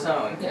the role his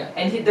own.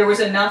 And there was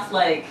enough,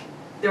 like,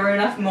 there were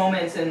enough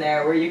moments in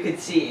there where you could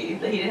see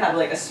that he did have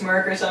like a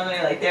smirk or something,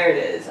 like, there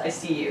it is, I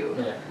see you.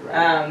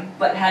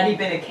 But had he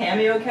been a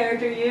cameo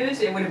character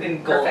used, it would have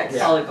been gold,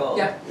 solid gold.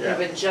 It would have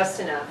been just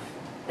enough.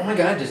 Oh my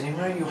God, Disney,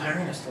 why are you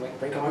hiring us to like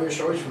break all your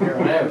stories from here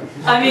on out?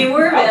 I mean,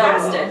 we're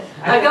available.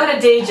 I've got a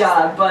day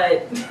job,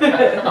 but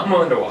I'm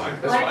willing to walk.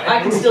 That's fine.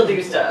 I can still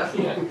do stuff.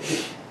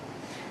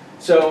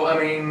 So, I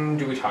mean,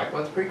 do we talk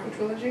about the prequel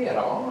trilogy at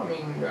all? I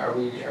mean, are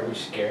we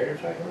scared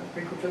of talking about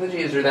the prequel trilogy?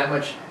 Is there that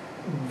much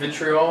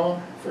vitriol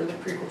for the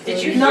prequel trilogy?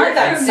 Did you hear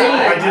that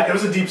sigh? I did. It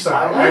was a deep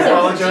sigh. I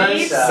apologize.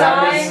 Deep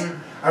sigh.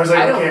 I was like,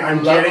 okay,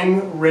 I'm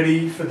getting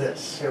ready for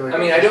this. Here we go. I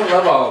mean, I don't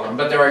love all of them,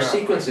 but there are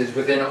sequences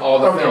within all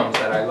the films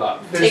that I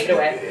love. Take it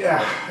away.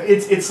 Yeah,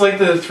 it's like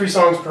the 3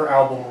 songs per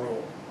album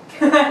rule.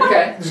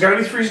 Okay. There's got to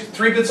be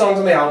three good songs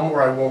on the album,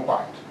 or I won't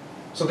buy it.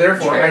 So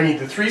therefore, I need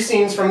the 3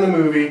 scenes from the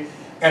movie,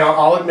 and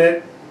I'll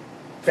admit,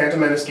 Phantom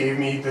Menace gave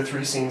me the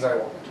 3 scenes I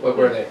wanted. What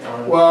were they?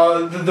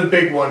 Well, the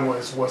big one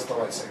was the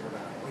lightsaber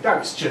battle. Like, that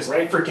was just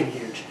freaking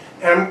huge.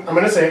 And I'm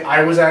gonna say,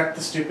 I was at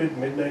the stupid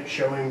midnight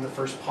showing the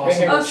first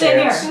possible same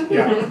chance. here.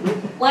 Yeah.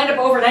 Lined up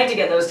overnight to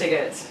get those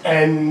tickets.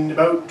 And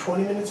about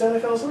 20 minutes in, I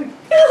fell asleep.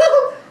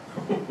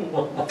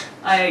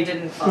 I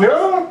didn't fall.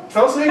 No,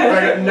 fell asleep.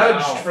 I got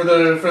nudged for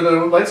the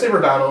lightsaber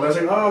battle, and I was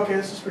like, oh, okay,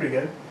 this is pretty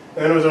good.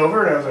 And then it was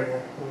over, and I was like,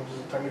 is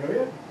it time to go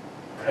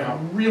yet? I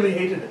really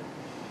hated it.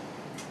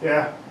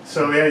 Yeah.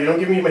 So yeah, you don't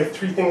give me my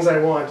 3 things I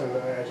want, and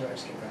I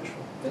just get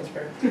vengeful. That's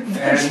fair. And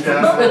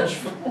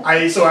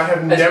I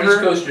have As never. East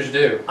Coasters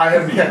do. I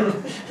have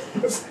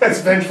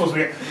as vengeful as we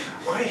get.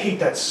 I hate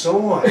that so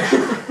much.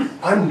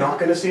 I'm not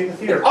going to see it in the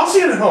theater. I'll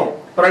see it at home,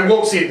 but I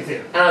won't see it in the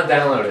theater. I'll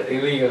download it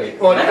illegally.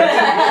 Well,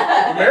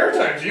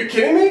 Maritimes, are you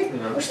kidding me?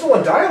 No. They're still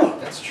on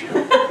dial-up. That's true.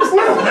 There's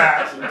none of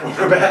that.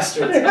 Poor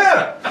bastards.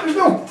 Yeah, there's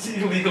no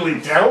illegally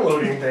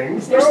downloading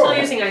things. They're no. still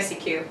using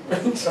ICQ.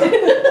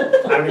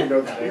 I don't even know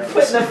what that is.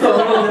 Putting the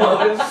phone in the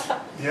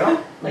modem.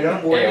 Yeah, Like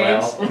yeah. the war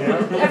games. AOL.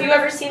 Yeah. Have you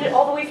ever seen it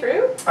all the way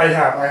through? I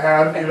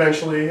have.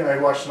 Eventually, I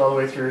watched it all the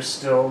way through.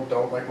 Still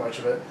don't like much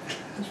of it.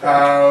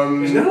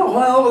 There's not a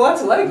whole lot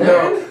to like, No,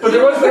 man. but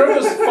there were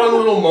those fun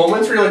little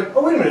moments where you're like,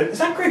 oh wait a minute, is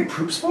that Greg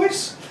Proop's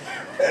voice?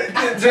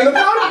 During the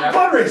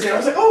pod racing, I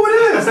was like, oh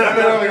it is. And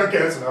then I'm like, okay,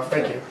 that's enough,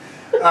 thank you.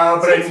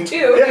 But So it's 2. Do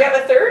you have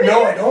a third?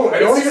 No, I don't. I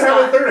don't It's even just have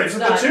a not- third. I just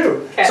have not- the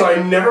 2. okay. So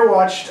I never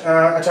watched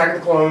Attack of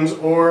the Clones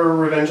or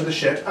Revenge of the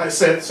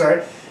Sith,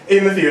 sorry,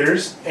 in the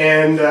theaters,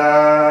 and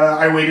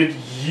I waited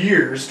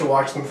years to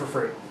watch them for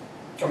free.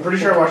 I'm pretty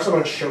sure I watched them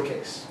on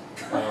Showcase.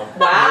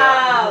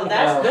 Wow,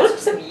 those are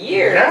some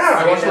years. Yeah,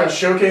 I watched them on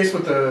Showcase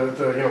with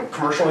the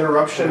commercial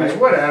interruptions, Right.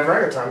 whatever.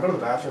 I got time, go to the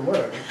bathroom,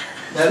 whatever.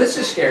 Now this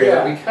is scary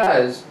Yeah. though,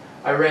 because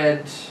I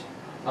read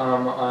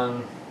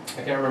on,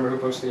 I can't remember who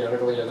posted the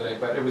article the other day,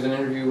 but it was an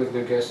interview with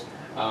Lucas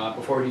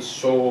before he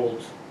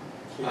sold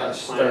He had a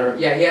Star. plan.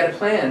 Yeah, he had a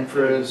plan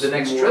for the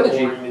next More trilogy.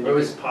 boring than Where it you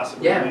was could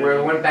possibly yeah, where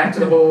it went back to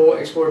the whole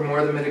explored more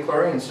of the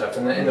midichlorian stuff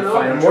in the No.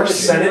 final More trilogy.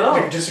 Senate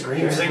No.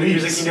 disagreements, He was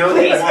like, please. you know,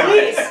 they Please, want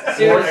please. more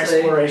Seriously.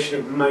 exploration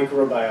of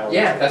microbiology.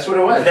 Yeah, that's what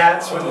it was.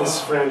 That's what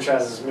this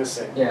franchise is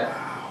missing. Yeah.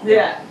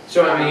 Yeah.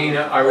 So I mean,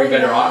 are we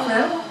better off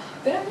now?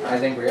 Then I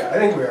think we I are.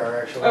 think we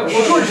are, actually. Oh, well,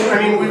 sure. George,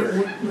 I mean,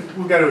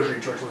 we've got to agree,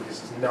 George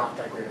Lucas is not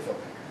that great a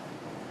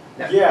filmmaker.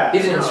 No. Yeah.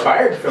 He's an no.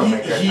 inspired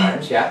filmmaker at He-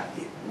 times. Yeah.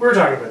 We're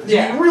talking about this.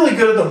 Yeah. He's really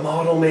good at the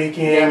model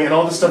making Yeah. and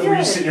all the stuff where you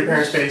Yeah, sit in your he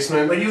parents' was-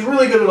 basement. Like, he was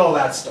really good at all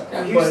that stuff.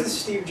 Yeah. He was But, the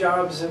Steve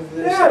Jobs of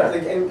this, Yeah.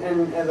 like,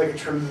 and like a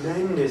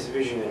tremendous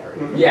visionary.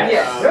 Mhm. Yeah.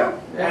 Yes.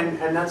 Yeah.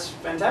 And that's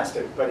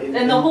fantastic. But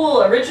And the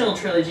whole original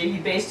trilogy he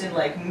based in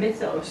like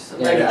mythos,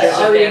 Yeah, like yeah. the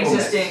already Yes.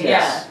 existing,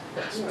 Yes.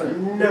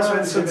 that's why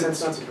it's so good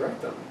sense not to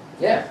direct them.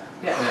 Yeah.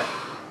 yeah,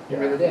 He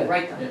really did.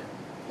 Right then.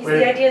 He's Wait.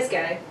 the ideas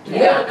guy. Yeah,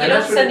 You and don't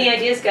that's send what the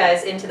ideas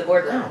guys into the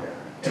boardroom.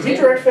 Did he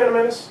direct Phantom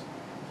Menace?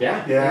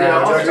 Yeah. Yeah, He did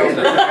all directed three of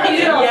them. He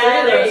did all Yeah, three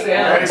of there those, you go.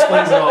 yeah. That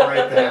explains it all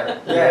right there.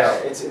 Yeah,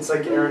 it's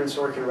like Aaron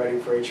Sorkin writing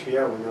for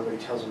HBO when nobody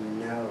tells him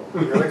no.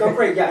 You're like, oh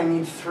great, yeah, I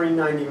need 3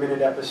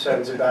 90-minute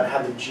episodes about how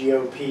the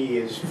GOP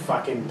is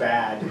fucking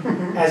bad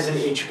as an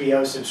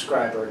HBO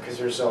subscriber, because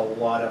there's a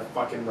lot of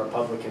fucking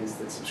Republicans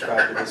that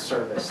subscribe to this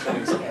service.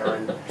 Thanks,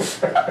 Aaron.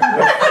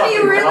 How do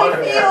you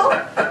really feel?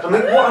 I'm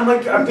like,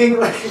 what? I'm being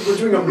like, we're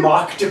doing a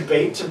mock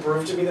debate to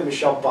prove to me that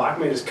Michelle Bach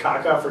made his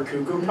cock out for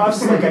Cuckoo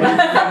Puffs. Like, I didn't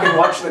fucking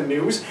watch the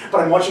news, but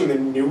I'm watching the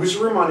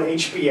newsroom on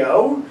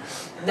HBO.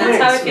 That's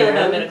how I Thanks, feel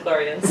man. about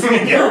midichlorians.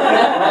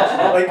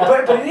 Like,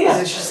 but it is.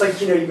 It's just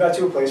like, you got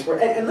to a place where,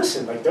 and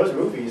listen, like those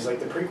movies, like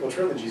the prequel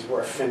trilogies,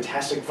 were a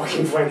fantastic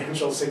fucking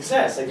financial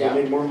success. Like Yeah.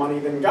 they made more money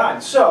than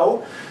God.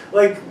 So,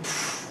 like,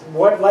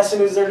 what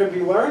lesson is there to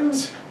be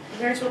learned?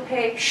 Nerds will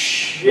pay.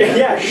 Shh. Yeah.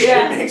 Yeah, shit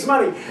Yeah. makes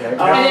money.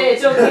 Yeah. And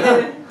it's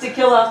okay to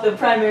kill off the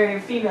primary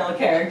female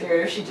character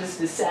if she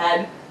just is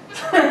sad.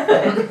 Oh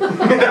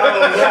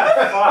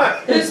yeah,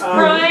 fuck. Whose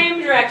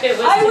prime directive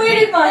was I to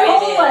waited be my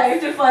whole edited.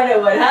 life to find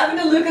out what happened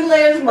to Luke and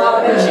Leia's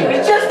mom, and she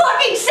was just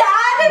fucking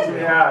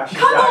sad. Yeah, she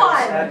Come died of on!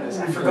 sadness.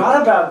 I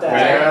forgot about that.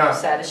 Yeah.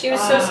 Sad. She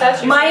was so sad.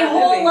 She was My so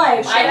whole happy.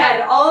 life, I She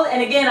had all,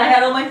 and again, I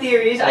had all my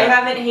theories. I Yeah.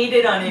 haven't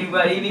hated on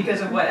anybody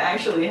because of what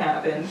actually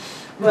happened.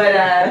 But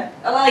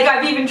like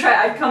I've even tried,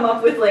 I've come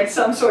up with like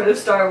some sort of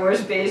Star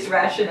Wars based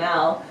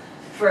rationale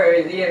for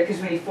because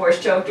when he force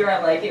choked her,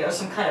 I'm like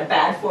some kind of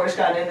bad force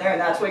got in there and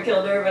that's what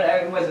killed her. But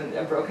it wasn't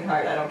a broken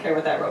heart. I don't care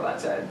what that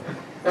robot said.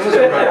 What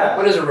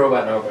does a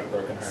robot know about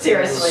broken heart?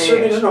 Seriously.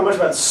 Certainly doesn't know much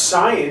about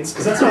science,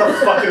 because that's not the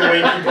fucking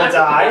way people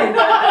die.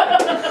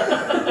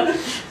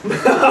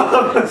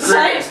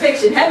 Science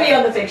fiction, heavy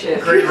on the fiction.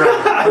 Great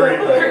round. Great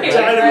round. Great.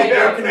 Died of a Right.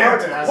 broken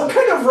heart. Fantastic. What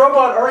kind of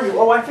robot are you?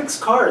 Oh, I fix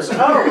cars.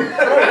 Oh, great.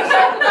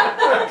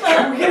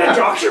 Can we get a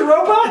doctor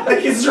robot?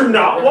 Like, is there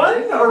not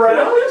one around?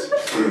 I'm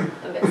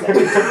a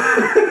bit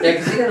sad. Yeah,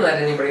 because he didn't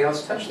let anybody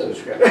else touch those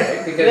scripts,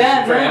 right? Because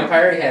Yeah, for no.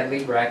 Empire, he had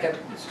Lee Brackett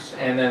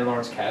and then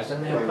Lawrence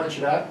Kasdan helped punch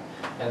it up,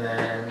 and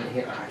then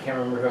I can't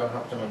remember who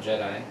helped him on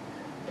Jedi,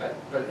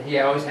 but he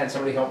always had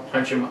somebody help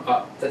punch him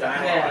up the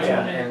dialogue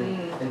Yeah.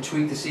 and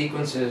tweak the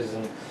sequences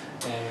and.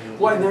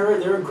 Well, and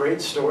there are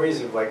great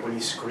stories of like when he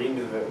screened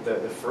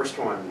the first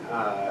one,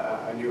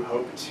 A New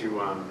Hope,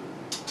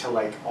 to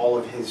like all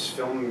of his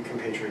film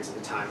compatriots at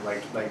the time,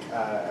 like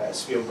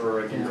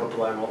Spielberg and Yeah.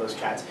 Coppola and all those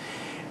cats,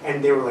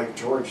 and they were like,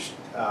 George,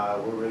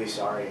 we're really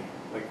sorry.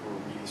 Like,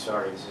 we're really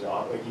sorry. This is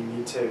all. Like, you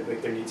need to.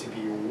 Like, there need to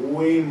be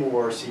way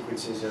more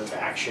sequences of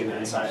action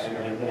and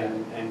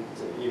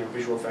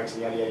visual effects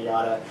and yada yada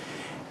yada.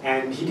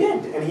 And he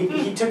did, and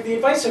he took the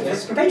advice of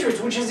his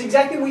compatriots, which is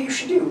exactly what you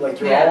should do. Like,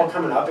 you're Yeah. all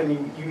coming up, and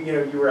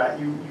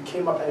you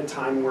came up at a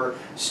time where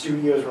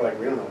studios were like,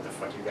 we don't know what the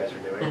fuck you guys are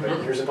doing, but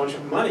here's a bunch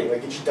of money.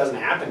 Like, it just doesn't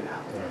happen now.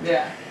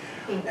 Yeah.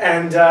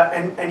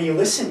 And he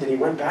listened and he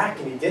went back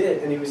and he did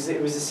it and it was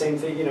the same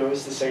thing, you know, it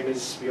was the same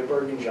as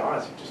Spielberg and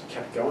Jaws. It just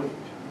kept going. It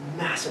was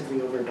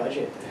massively over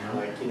budget and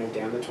like, you know,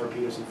 down the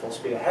torpedoes and full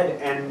speed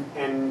ahead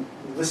and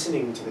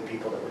listening to the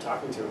people that were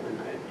talking to him.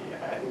 And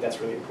I think that's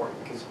really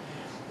important because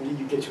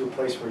you get to a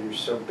place where you're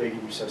so big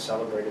and you're so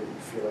celebrated that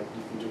you feel like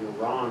you can do no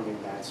wrong, and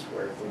that's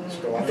where things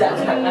go off. That's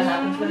what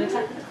happens when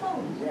Attack of the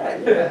Clones. Yeah,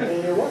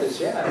 and it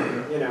was,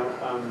 you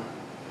know.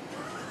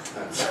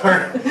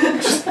 Sorry.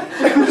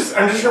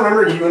 I'm just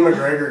remembering Ewan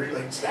McGregor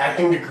like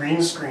acting to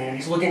green screen, and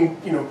he's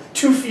looking, you know,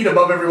 2 feet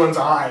above everyone's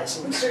eyes.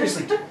 I'm like,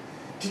 seriously,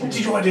 did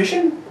you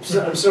audition?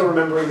 I'm still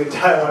remembering the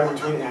dialogue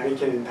between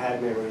Anakin and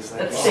Padme where he's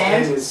like,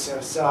 sand is so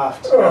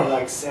soft,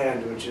 like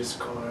sand, which is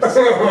coarse. Like,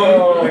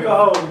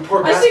 oh,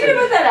 poor I was thinking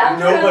about that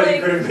after. Nobody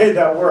like, could have made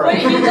that work. Wait,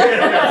 he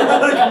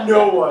left Like,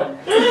 no one.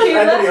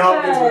 Anthony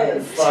Hopkins would have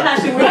been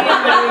fucked. Tatooine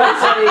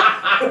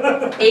when he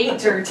was like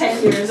 8 or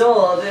 10 years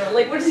old. And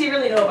like, what does he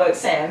really know about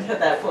sand at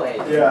that point?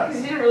 Yeah.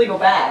 Because he didn't really go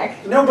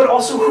back. No, but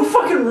also, who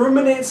fucking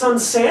ruminates on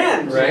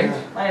sand? Right?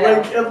 I know.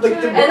 All the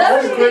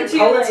great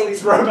poets at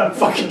least wrote about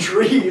fucking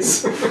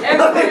trees.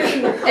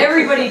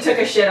 Everybody took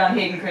a shit on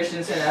Hayden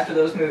Christensen after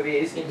those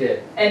movies. He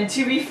did. And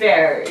to be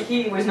fair,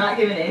 he was not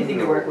given anything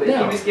to work with.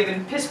 No. He was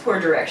given piss poor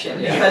direction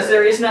Yeah. because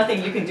there is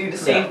nothing you can do to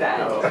save that.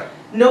 No.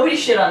 Nobody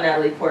shit on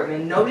Natalie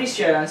Portman. Nobody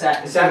shit on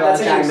That's Samuel L.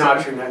 actually Jackson.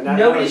 not true.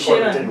 Nobody shit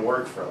Portman on- didn't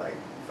work for like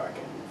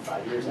fucking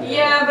 5 years.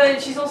 Yeah,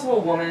 but she's also a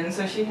woman,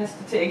 so she has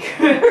to take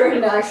her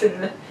knocks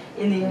in the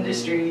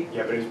industry.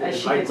 Yeah, but it as was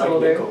she Mike gets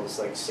older. Nichols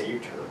like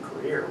saved her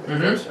career with Mhm.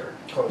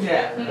 Closer.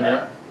 Yeah.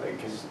 Yeah. Like,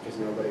 because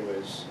nobody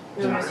was.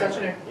 Nobody was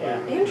touching her.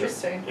 Yeah.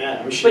 Interesting. Yeah,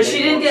 I mean, But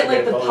she didn't get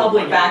like the loads of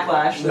public money.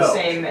 backlash the No.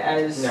 same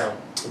as No.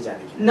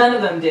 Exactly. none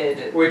of them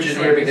did. Which is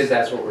the weird same because as-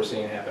 that's what we're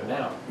seeing happen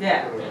now.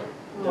 yeah.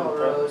 Oh,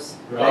 Rose.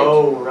 Right?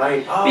 Oh,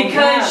 right. Oh, Because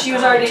yeah, she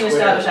was God, already an Twitter.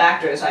 established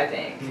actress, I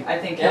think. I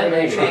think Yeah,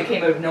 Hillary maybe. Tree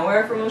came out of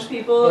nowhere for most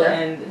people, Yeah.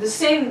 and the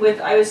same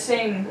with, I was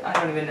saying, I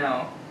don't even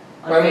know.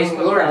 On Well, I mean,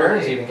 Facebook Laura probably. Dern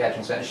is even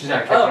catching sense. She's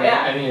not catching yeah.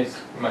 I mean, as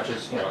much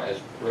as, you know, as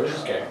Rose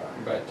is getting,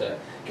 but...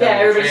 Yeah,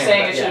 everybody's Tran,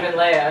 saying but it should have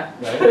yeah.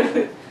 been Leia.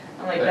 Right?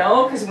 I'm like, But-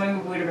 no, because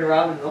when we would have been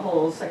Robin the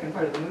whole second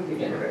part of the movie,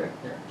 Yeah. gave her.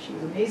 Yeah. She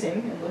was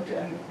amazing and looked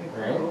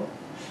incredible.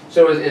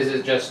 So is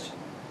it just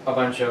a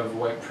bunch of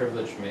white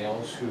privileged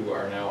males who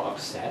are now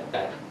upset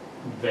that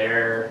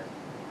their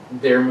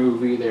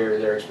movie,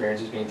 their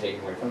experience is being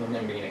taken away from them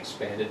and being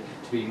expanded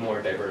to be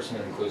more diverse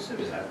and inclusive?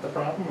 Is that the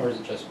problem, or is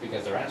it just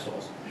because they're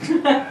assholes?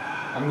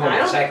 I'm going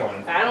with the second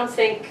one. I don't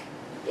think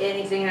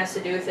anything has to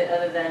do with it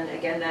other than,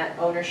 again, that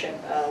ownership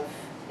of,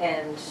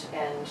 and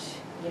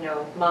you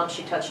know, Mom,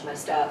 she touched my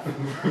stuff.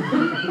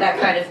 That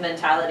kind of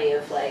mentality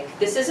of like,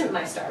 this isn't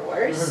my Star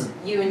Wars.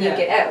 You Yeah.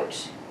 get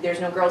out. There's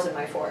no girls in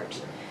my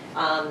fort.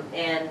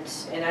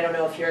 And I don't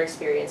know if you're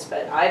experienced,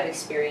 but I've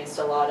experienced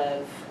a lot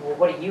of, well,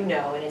 what do you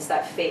know? And it's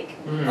that fake,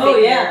 Oh,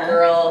 fake yeah.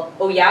 girl.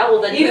 Oh yeah,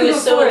 well then Even who is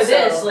before so-and-so?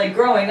 this, like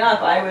growing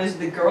up, I was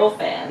the girl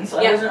fan, so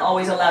I Yeah. wasn't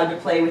always allowed to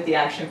play with the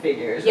action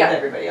figures Yeah. with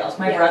everybody else.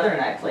 My Yeah. brother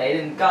and I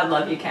played, and God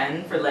love you,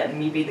 Ken, for letting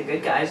me be the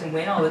good guys and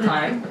win all the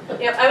time.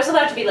 Yep, I was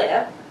allowed to be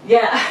Leia.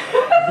 Yeah.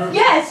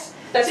 Yes.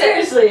 That's it.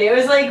 Seriously, it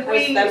was like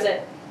That was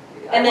it.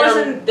 I And then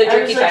wasn't on the I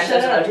jerky was like, times, I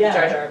was shut allowed up, to be yeah.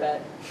 Jar Jar,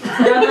 but.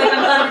 And I'm like,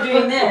 I'm glad we're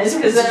doing this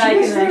because then I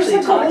can actually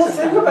There's talk a whole thing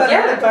sometimes. about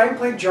Yeah. how the guy who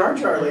played Jar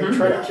Jar like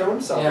tried to kill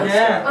himself. Yeah. and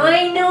Yeah. stuff.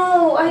 I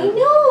know.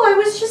 I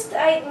was just,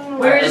 We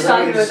were just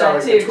talking about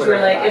that too, because we're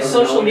like, if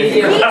social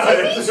media. Me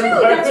too,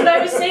 that's what I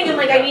was saying, and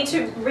like, I need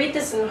to read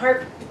this and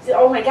heart,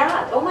 oh my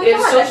god, If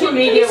that social can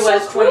media be so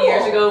was 20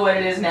 years cruel. ago what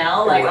it is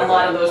now, like a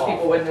lot of those people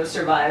Awful. wouldn't have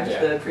survived Yeah.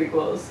 the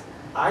prequels.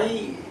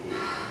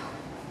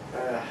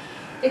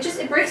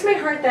 It breaks my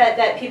heart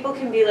that people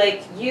can be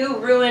like, you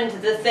ruined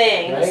the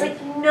thing. It's Right.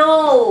 like,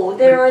 no,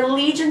 there are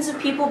legions of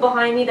people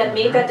behind me that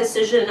made that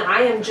decision, and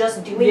I am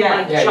just doing Yeah. my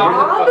Yeah, you're the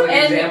job. public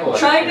And example of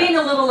try it, yeah. being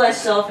a little less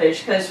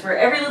selfish, because for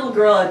every little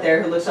girl out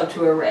there who looks up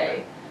to a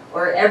Rey,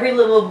 or every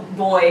little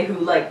boy who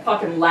like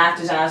fucking laughed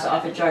his ass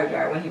off at Jar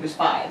Jar when he was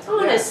 5.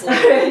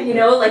 Honestly. You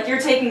know, like you're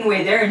taking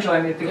away their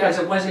enjoyment because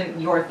it wasn't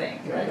your thing.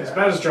 Right. As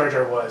bad as Jar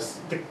Jar was,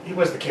 he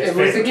was the kid's It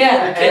was the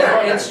favorite. kid, Yeah.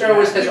 and Star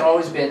Wars has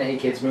always been a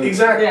kid's movie.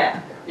 Exactly.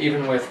 Yeah,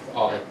 Even with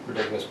all the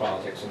ridiculous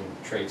politics and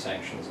trade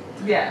sanctions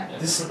and yeah.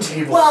 This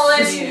table. Well,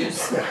 and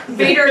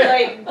Vader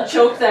like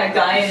choked that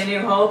guy in A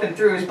New Hope and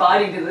threw his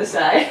body to the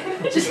side.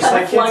 Just kind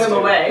like of flung kids him do.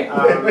 away.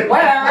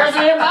 Where is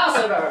the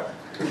ambassador?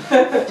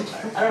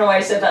 I don't know why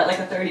I said that like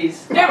a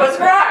 30s. It was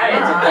right!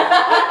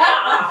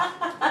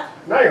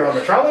 Now you're on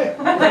the trolley.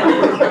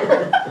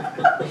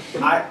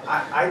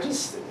 I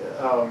just,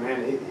 oh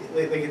man,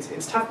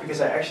 it's tough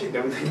because I actually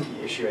don't think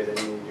the issue has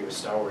anything to do with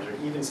Star Wars or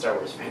even Star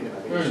Wars fandom. I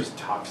think it's just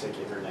toxic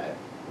internet,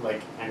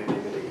 like,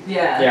 anonymity.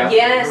 Yeah. Yeah.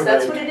 Yes,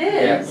 that's Like, what it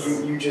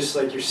is. You just,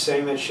 like, you're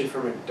saying that shit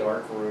from a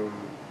dark room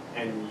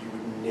and you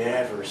would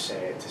never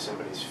say it to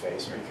somebody's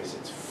face because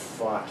it's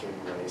fucking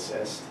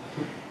racist.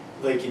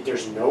 Like,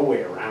 there's no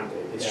way around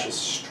it. It's Yeah.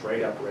 just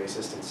straight up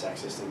racist and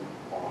sexist and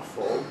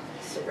awful.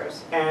 So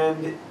gross.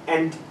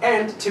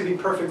 And to be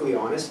perfectly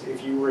honest,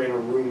 if you were in a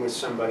room with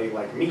somebody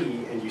like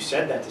me and you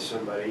said that to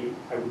somebody,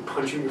 I would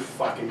punch you in your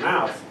fucking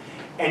mouth.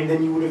 And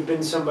then you would have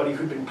been somebody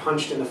who'd been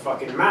punched in the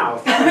fucking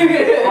mouth. And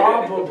you'd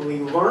probably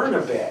learn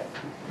a bit.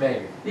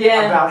 Maybe.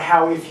 Yeah. About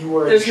how if you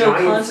were There's a no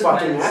giant fucking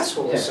consequence.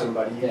 asshole to Yeah.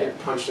 somebody, you Yeah. get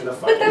punched in the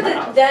But fucking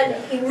mouth. that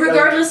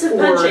regardless of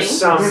Or punching,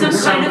 some kind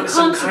of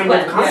some kind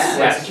of consequence.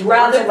 consequence. You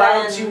Rather weren't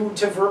allowed than-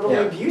 to verbally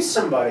Yeah. abuse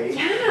somebody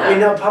Yeah.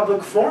 in a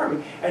public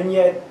forum. And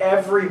yet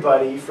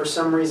everybody, for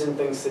some reason,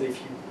 thinks that if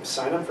you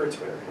sign up for a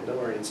Twitter handle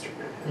or an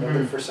Instagram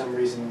handle, that for some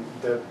reason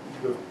you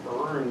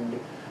have earned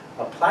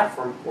a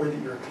platform or that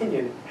your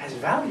opinion has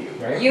value.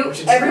 Right?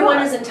 Which is Everyone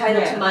not. is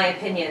entitled Yeah. to my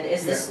opinion,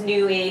 is this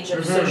new age of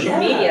Mhm. social Yeah.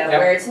 media, Yep.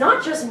 where it's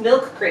not just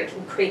milk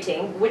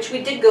crating, which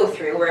we did go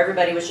through, where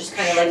everybody was just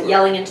kind of like Sure.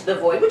 yelling into the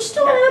void, which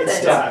still It happens.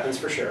 still happens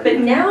for sure. But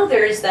now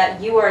there is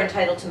that you are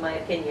entitled to my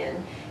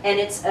opinion, and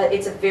it's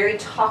a very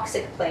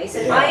toxic place.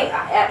 And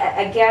Yeah.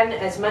 again,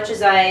 as much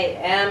as I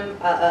am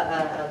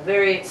a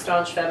very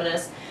staunch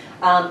feminist,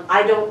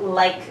 I don't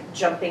like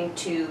jumping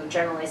to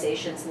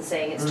generalizations and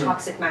saying it's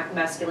toxic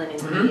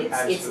masculinity.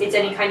 It's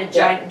any kind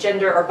of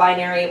gender or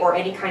binary or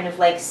any kind of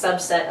like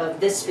subset of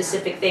this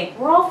specific thing.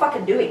 We're all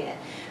fucking doing it,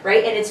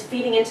 right? And it's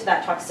feeding into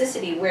that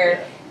toxicity where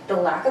the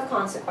lack of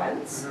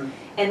consequence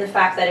and the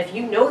fact that if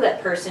you know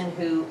that person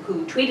who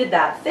tweeted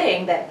that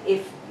thing, that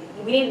if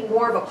we need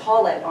more of a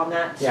call out on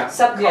that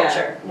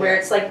subculture where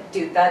it's like,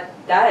 dude,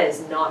 that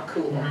is not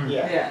cool.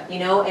 Yeah. You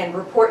know, and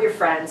report your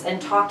friends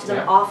and talk to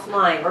them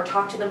offline or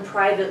talk to them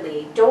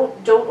privately.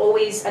 Don't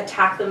always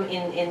attack them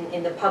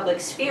in the public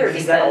sphere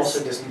because that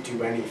also doesn't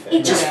do anything.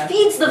 it just Yeah.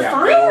 feeds the Or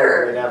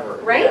fire. whatever.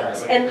 right? Yeah,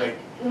 like- And like-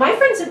 my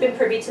friends have been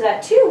privy to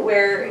that too,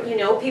 where, you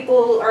know,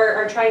 people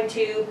are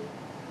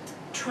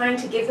trying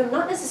to give them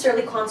not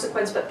necessarily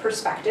consequence but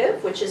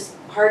perspective, which is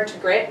hard to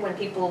grit when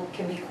people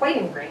can be quite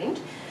ingrained.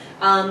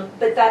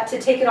 But that to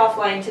take it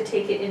offline, to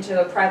take it into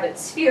a private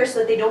sphere so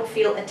that they don't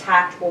feel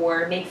attacked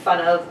or made fun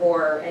of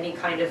or any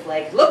kind of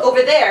like, look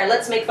over there,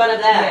 let's make fun of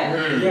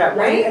that. Yeah,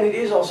 Right? and it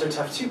is also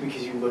tough too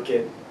because you look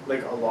at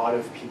like a lot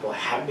of people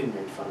have been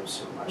made fun of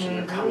so much and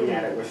they're coming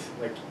at it with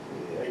like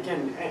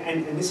again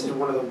and this is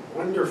one of the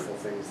wonderful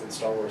things that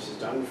Star Wars has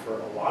done for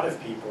a lot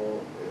of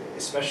people,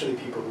 especially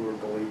people who were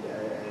bullied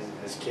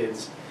as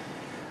kids.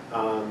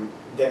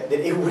 That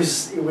it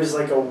was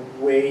like a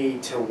way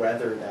to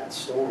weather that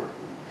storm.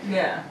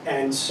 Yeah.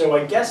 And so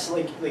I guess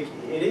like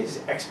it is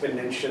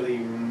exponentially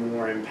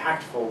more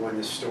impactful when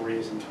the story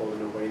isn't told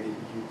in a way that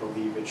you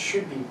believe it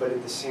should be, but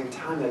at the same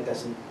time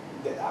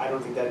I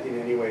don't think that in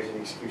any way is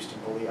an excuse to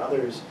bully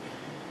others.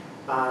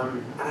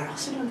 And I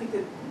also don't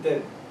think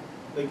that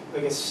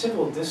like a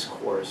civil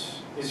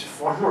discourse is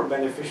far more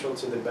beneficial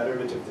to the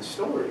betterment of the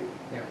story.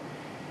 Yeah.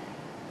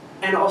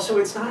 And also,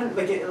 it's not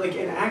like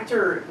an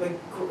actor. Like,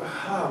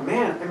 oh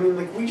man, I mean,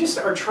 like we just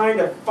are trying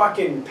to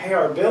fucking pay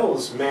our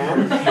bills,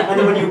 man. And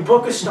then when you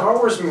book a Star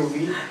Wars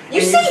movie,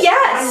 You say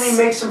yes! finally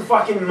make some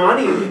fucking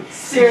money.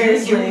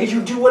 Seriously. you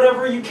do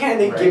whatever you can.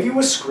 They Right. give you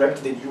a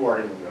script that you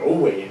are in no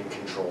way in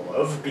control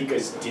of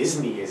because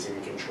Disney is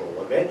in control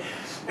of it.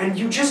 And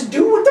you just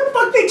do what the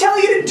fuck they tell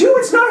you to do.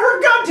 It's not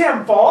her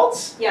goddamn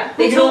fault. Yeah,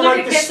 they You told don't her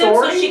like to the kiss him,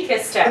 so story? she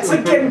kissed him. It's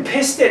like getting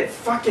pissed at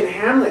fucking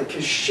Hamlet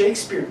because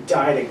Shakespeare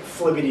died a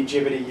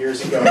flibbity-jibbity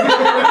years ago.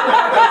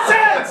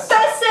 Nonsense!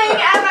 Best thing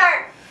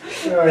ever!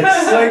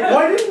 It's like,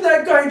 why didn't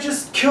that guy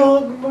just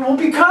kill? Well,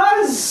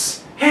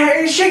 because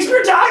hey,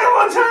 Shakespeare died a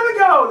long time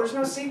ago. There's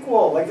no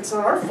sequel. Like, it's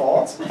not our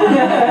fault.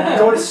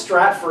 Go to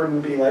Stratford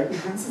and be like,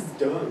 this is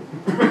dumb.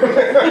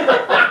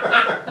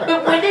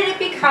 But when did it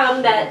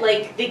become that,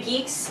 like, we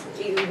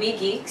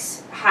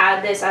geeks,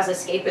 had this as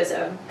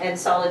escapism and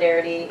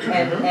solidarity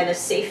and a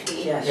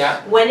safety? Yes.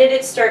 Yeah. When did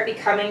it start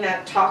becoming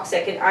that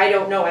toxic? And I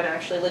don't know, I'm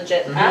actually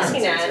legit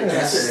asking that.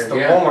 It's the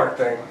Yeah. Walmart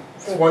thing.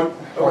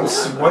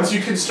 Once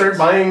you could start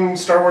buying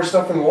Star Wars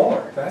stuff in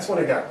Walmart, that's when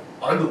it got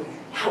ugly.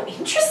 How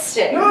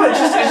interesting. No, it's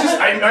just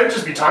I'd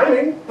just be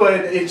timing, but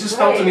it just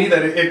felt to me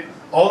that it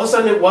all of a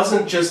sudden it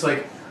wasn't just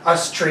like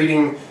us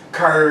trading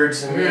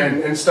cards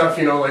and stuff,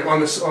 you know, like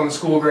on the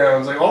school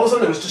grounds. Like all of a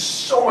sudden there was just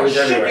so much was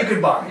shit everywhere. you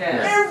could buy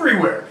Yeah.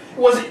 everywhere. It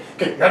wasn't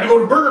okay. You had to go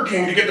to Burger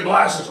King to get the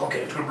glasses.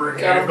 Okay, let's go to Burger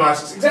King to get the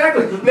glasses.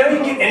 Exactly. Now you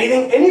can get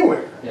anything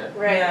anywhere.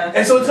 Right. Yeah.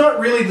 And so it's not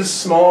really the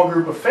small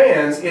group of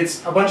fans,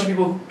 it's a bunch of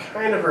people who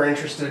kind of are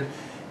interested,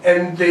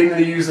 and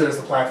they use it as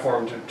the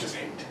platform to just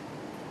hate.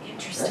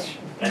 Interesting.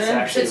 That's Yeah. So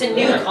actually it's a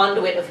new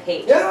conduit of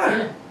hate.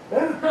 Yeah.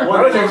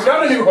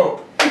 Not a new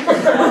hope.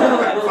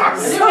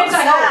 Let's all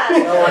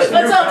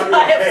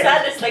die of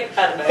sadness like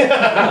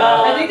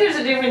I think there's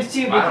a difference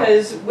too Wow.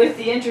 because with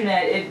the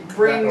internet it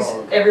brings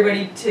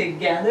everybody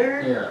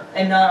together Yeah.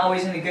 and not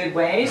always in a good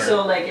way.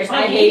 So like if It's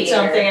I not hate hate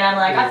something here. and I'm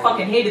like, I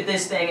fucking hated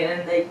this thing, and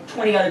then like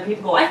 20 other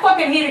people go, I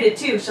fucking hated it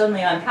too,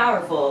 suddenly I'm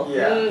powerful.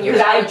 Yeah. You're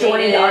Because I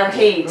joined our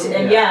validated. hate,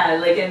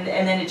 and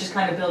and then it just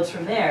kind of builds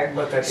from there.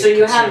 Let that So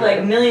you have consume like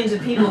it. millions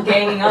of people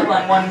ganging up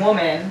on one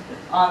woman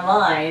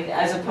online,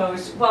 as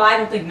opposed, well, I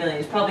don't think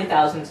millions, probably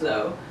thousands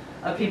though,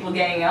 of people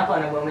ganging up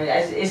on a woman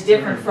is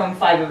different from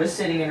 5 of us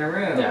sitting in a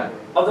room Yeah.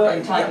 Although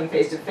and talking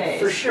face to face.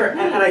 for sure, and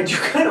I do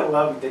kind of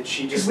love that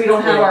she just Because we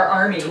don't have quit our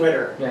army.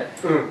 Twitter. Yeah.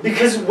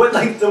 Because what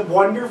like the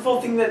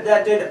wonderful thing that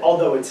did,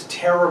 although it's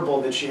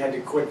terrible that she had to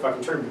quit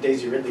fucking Twitter, but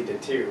Daisy Ridley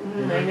did too.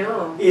 I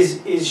know. Is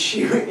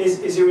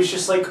it was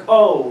just like,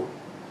 oh,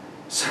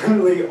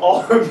 suddenly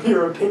all of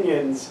your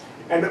opinions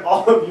and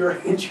all of your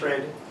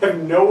hatred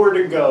have nowhere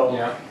to go,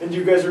 Yeah. and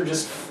you guys are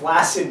just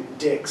flaccid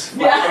dicks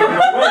flapping Yeah.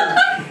 in the wind.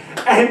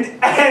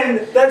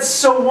 And that's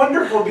so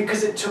wonderful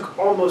because it took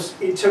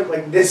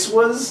like this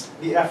was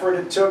the effort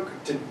it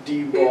took to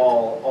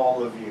deball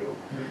all of you.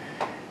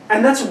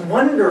 And that's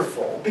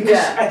wonderful because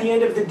Yeah. at the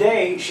end of the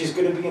day, she's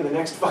gonna be in the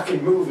next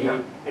fucking movie, Yeah.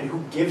 and who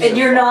gives And a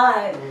you're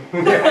fuck?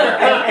 not.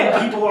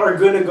 and people are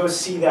gonna go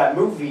see that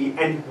movie,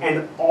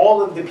 and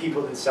all of the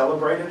people that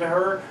celebrated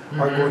her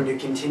are Mhm. going to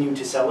continue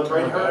to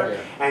celebrate Oh, her, God,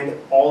 yeah. and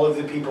all of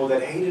the people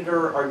that hated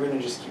her are gonna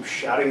just keep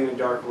shouting in a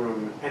dark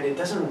room, and it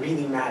doesn't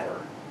really matter.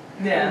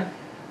 Yeah.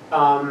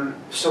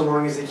 So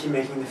long as they keep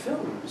making the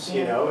films,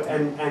 you know,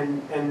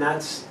 and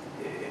that's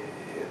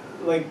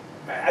like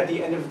at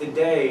the end of the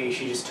day,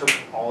 she just took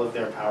all of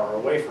their power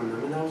away from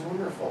them, and that was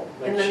wonderful.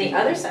 Like, And then the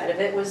other side of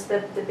it was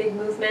the big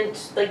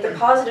movement, like the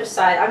positive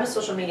side. I'm a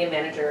social media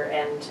manager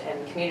and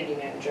community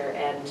manager,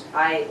 and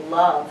I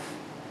love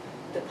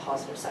the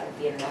positive side of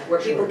the internet, where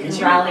people me can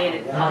too. rally in a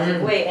Yeah.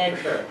 positive way. And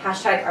For sure.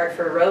 hashtag Art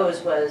for a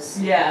Rose was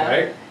Yeah.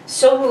 Right?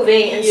 so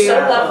moving and so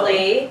Yeah.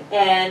 lovely,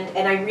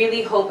 and I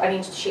really hope, I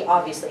mean, she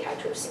obviously had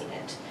to have seen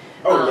it.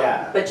 Oh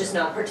yeah. But just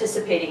not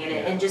participating in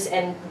it, Yeah.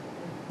 and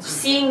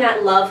seeing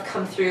that love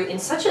come through in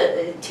such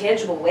a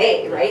tangible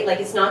way, right? Like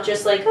it's not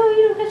just like, oh,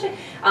 you know,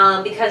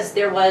 hashtag, because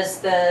there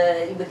was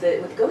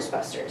with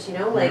Ghostbusters, you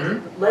know, like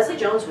Mhm. Leslie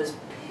Jones was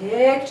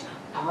picked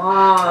Oh,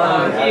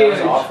 on. yeah, that was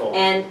huge. awful.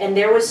 And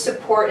there was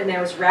support and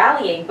there was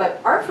rallying, but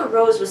Art for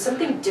Rose was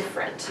something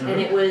different, and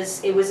it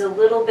was a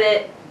little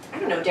bit, I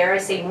don't know, dare I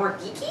say, more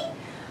geeky.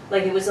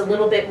 Like it was a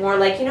little bit more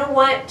like, you know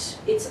what?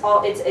 It's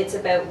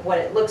about what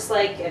it looks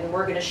like, and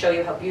we're going to show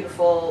you how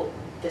beautiful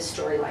this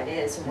storyline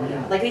is and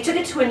whatnot. Like they took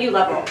it to a new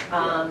level,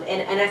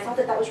 and I thought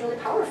that was really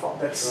powerful.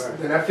 That's Sure.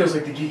 and that feels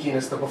like the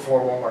geekiness, the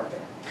before Walmart thing.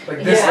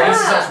 Like this, Yeah.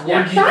 this is us, we're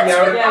Yeah. geeking That's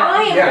out. what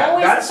I am Yeah,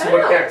 always that's about.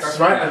 what.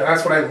 Yeah,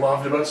 that's what I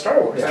loved about Star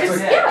Wars. Yeah. Because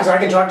Yeah. I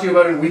can talk to you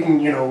about it, and we can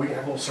have a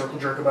little circle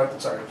jerk about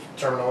the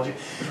terminology,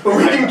 but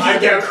we can I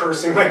geek get out.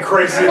 cursing like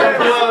crazy.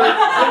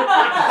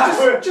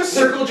 just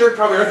circle jerk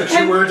probably aren't the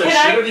two words I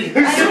Can should have used.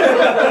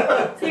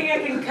 I think I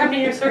can come to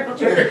your circle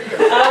jerk.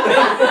 But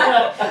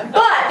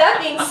that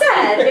being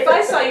said, if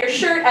I saw your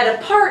shirt at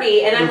a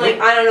party and I'm like,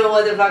 I don't know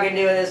what to fucking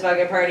do with this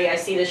fucking party, I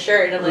see the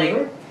shirt and I'm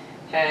like,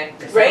 okay,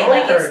 right?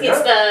 Like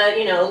it's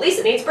the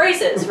Lisa needs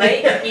braces,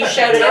 right? You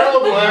shout it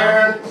out,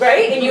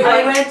 right? And you're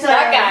I like, went,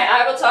 that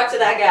guy, I will talk to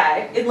that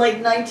guy. In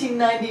like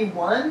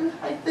 1991,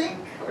 I think,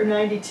 or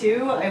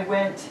 92, I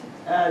went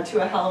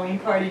to a Halloween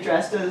party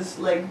dressed as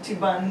like 2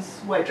 Buns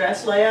white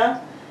dress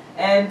Leia.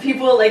 And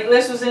people, like,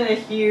 this was in a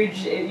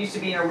huge, it used to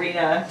be an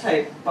arena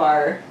type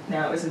bar,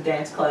 now it was a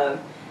dance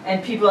club. And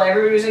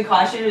everybody was in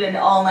costume, and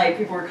all night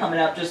people were coming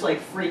up just like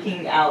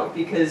freaking out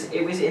because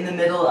it was in the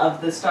middle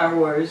of the Star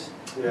Wars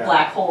Yeah.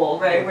 black hole,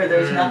 right, where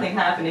there's Mhm. nothing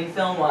happening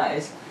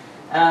film-wise.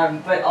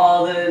 But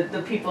all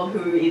the people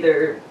who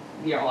either,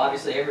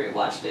 obviously everybody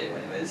watched it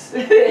when it was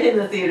in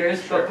the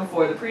theaters, but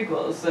before the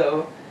prequels,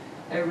 so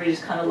everybody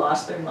just kind of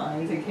lost their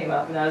minds and came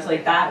up, and I was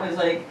like, that was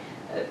like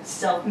a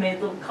self-made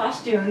little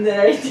costume that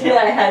I did.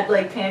 I had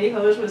like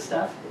pantyhose with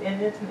stuff in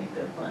it to make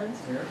the buns.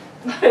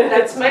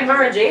 That's my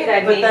Mara Jade.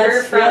 I But made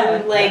her that's- from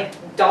yeah.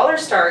 like dollar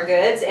store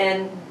goods,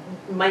 and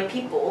my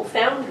people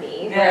found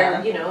me.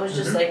 Yeah. Where it was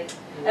just like.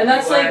 And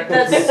that's you are- like,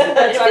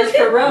 that's Art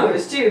for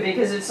Rose too,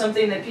 because it's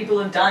something that people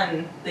have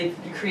done. They've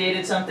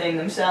created something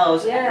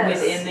themselves Yes.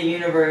 within the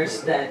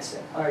universe that's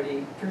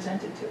already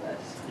presented to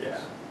us. Yeah.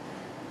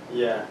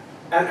 Yeah.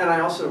 And I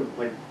also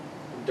like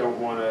don't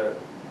want to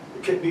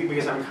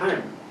because I'm kind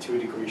of to a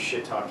degree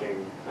shit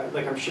talking.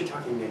 Like I'm shit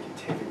talking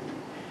negativity.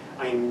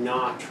 I'm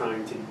not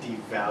trying to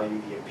devalue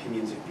the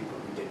opinions of people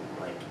who didn't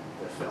like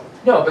the film.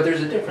 No, but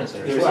there's a difference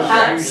there as There's well. a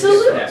huge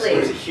Absolutely. difference.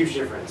 There's a huge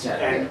difference. Yeah.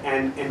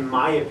 And in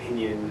my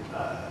opinion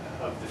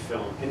of the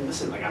film, and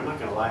listen, like I'm not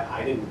gonna lie,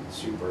 I didn't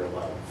super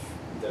love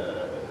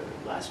the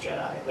Last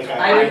Jedi. Like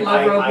I didn't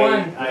love Rogue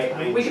One.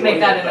 I We can make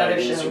that enjoyed it, but I another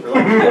didn't show. super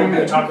love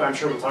it. I'm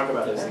sure we'll talk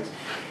about those things.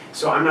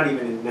 So I'm not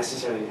even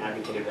necessarily an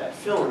advocate of that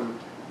film,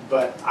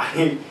 but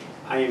I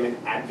am an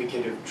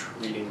advocate of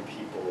treating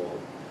people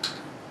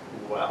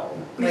well.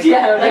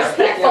 Yeah, like,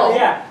 respectful.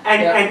 Yeah,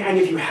 Yeah. and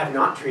if you have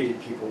not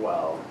treated people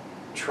well,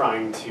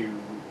 trying to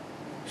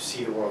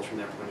see the world from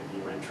their point of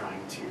view and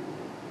trying to,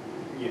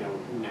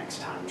 next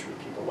time treat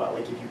people well,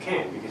 like if you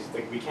can, because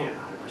like we can't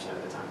 100%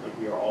 of the time. Like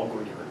we are all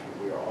going to hurt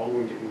people. We are all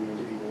going to be mean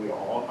to people. We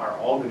are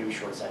all going to be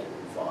short-sighted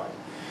and flawed.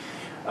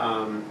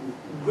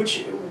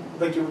 Which,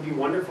 like, it would be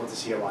wonderful to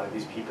see a lot of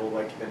these people,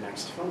 like the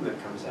next film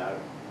that comes out,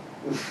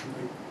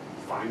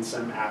 find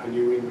some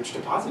avenue in which to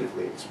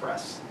positively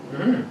express,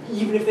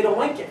 even if they don't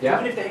like it, Yeah.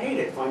 even if they hate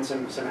it, find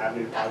some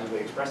avenue to positively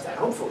express that.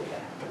 Hopefully that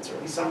happens, or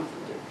at least some of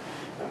them do.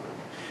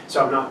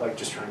 So I'm not like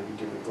just trying to be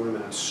doom and gloom,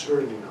 and I'm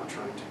certainly not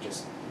trying to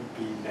just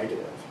be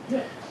negative.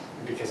 Yeah.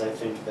 Because I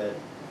think that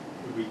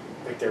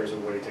there's a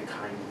way to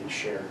kindly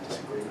share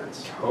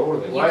disagreements.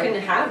 Totally. You Why- can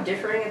have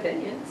differing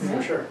opinions.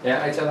 For sure.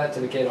 Yeah, I tell that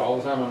to the kid all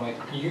the time. I'm like,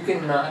 you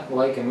can not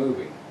like a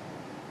movie,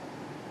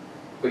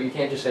 but you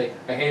can't just say,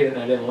 I hate it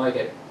and I didn't like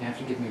it. You have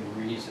to give me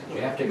reasons.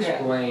 You have to Yeah.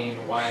 explain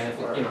why. And if,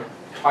 you know,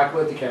 talk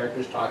about the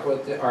characters, talk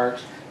about the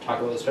arcs,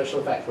 talk about the special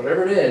effects,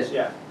 whatever it is.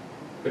 Yeah.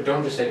 But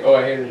don't just say, oh,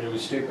 I hated it. It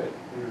was stupid.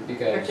 Mm.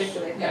 Because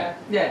Articulate yeah,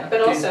 Yeah.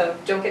 But also,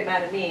 don't get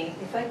mad at me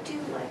if I do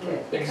like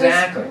it. Because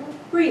Exactly.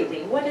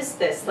 really, what is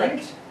this? Like,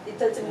 Right. it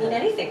doesn't mean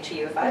anything to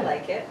you if I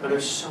like it. And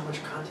there's so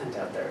much content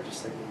out there.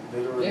 Just like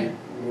literally Yeah.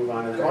 move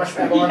on to the Go next watch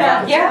thing. Babylon Yeah,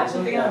 5. yeah,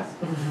 something else.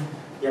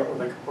 Yeah, or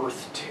like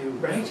Earth 2,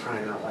 Right. for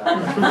crying out loud.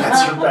 Like,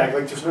 that's your bag.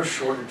 Like, there's no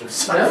shortage of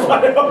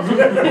sci-fi No. out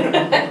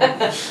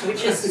there.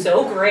 Which is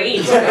so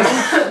great.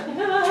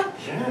 Yeah,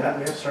 Yeah.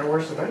 we have Star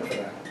Wars tonight for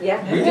that. Yeah.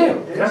 We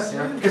do. Yes.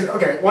 Yeah. Because,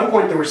 okay, at one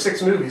point there were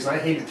 6 movies and I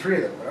hated 3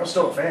 of them, but I was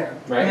still a fan.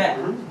 Right? Yeah.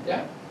 Mhm.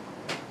 Yeah.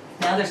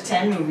 Now there's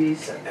 10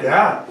 movies.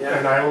 Yeah, Yeah.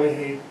 and I only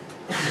hate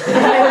That's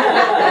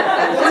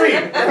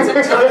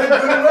a ton of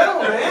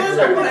goodwill,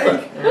 man.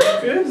 Like,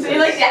 See,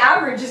 like the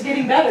average is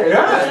getting better.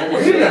 Yeah,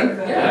 way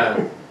better. Yeah.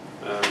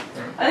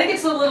 I think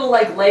it's a little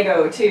like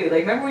Lego too.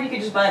 Like remember when you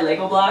could just buy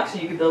Lego blocks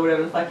and you could build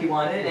whatever the fuck you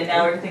wanted, and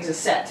now everything's a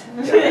set.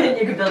 And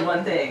you can build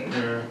one thing.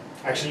 Mm,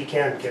 Actually, you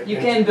can get You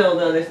can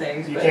build other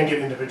things. you but... can get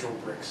individual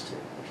bricks too.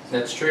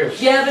 that's true.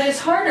 Yeah, but it's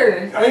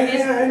harder.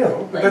 I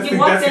know. But Like, that's you the,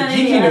 walk that's the down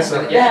and geekiness you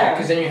of But it. yeah,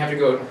 because then you have to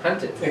go and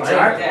hunt it. Find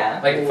Exactly. it. Yeah.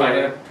 Like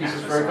finding up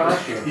pieces for a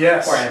costume.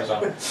 Yes. Or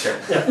Amazon. Sure.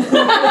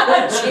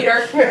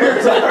 Cheater.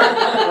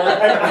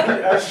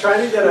 I was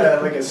trying to get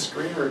a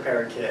screen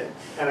repair kit,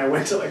 and I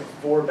went to like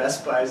 4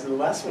 Best Buys, and the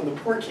last one, the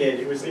poor kid,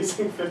 he's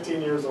like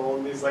 15 years old,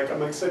 and he's like, I'm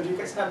like, so do you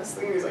guys have this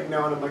thing? And he's like,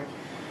 no, and I'm like,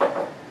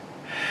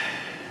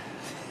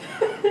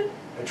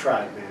 I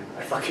tried, man.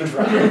 I fucking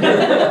tried.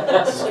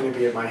 This is gonna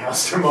be at my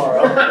house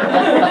tomorrow.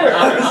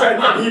 I was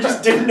like, he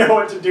just didn't know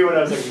what to do, and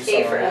I was like, I'm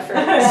A for sorry. effort.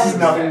 This has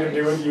nothing to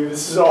do with you.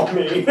 This is all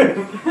me.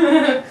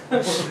 I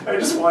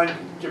just wanted to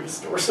give the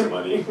store some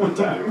money one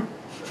time.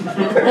 I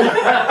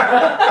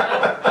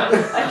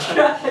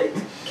tried.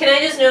 Can I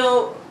just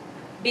know,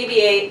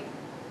 BB-8,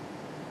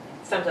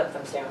 thumbs up,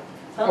 thumbs down?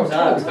 Oh,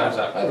 totally thumbs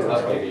up. I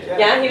love Baby. Yeah.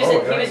 Yeah, he was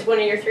Oh, he yeah. was one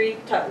of your 3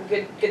 top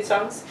good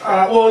songs.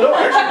 Well, no,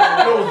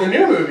 actually, no. The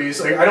new movies,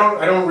 like I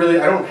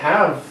don't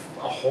have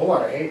a whole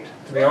lot of hate,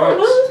 to be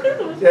honest.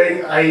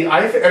 Yeah,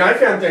 I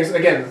found things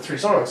again. The 3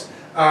 songs.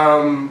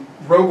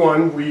 Rogue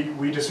One,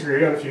 we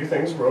disagree on a few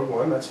things. Rogue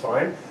One, that's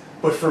fine.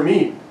 But for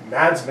me,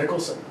 Mads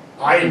Mikkelsen,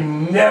 I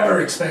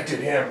never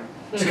expected him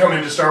to come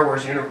into Star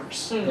Wars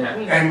universe, Yeah.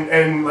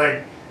 and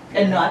like.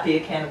 And not be a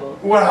cannibal.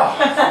 Well,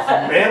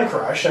 man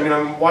crush. I mean,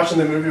 I'm watching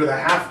the movie with a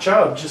half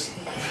chub. Just,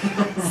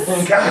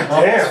 god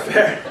damn.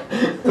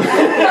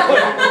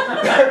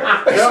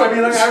 No, I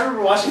mean, like, I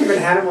remember watching him in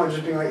Hannibal and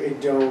just being like, I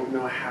don't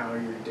know how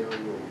you're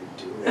doing what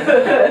you're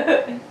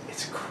doing.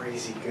 It's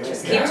crazy good.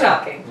 Just Yeah. keep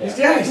talking.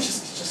 Yeah. He's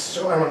just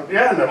so. And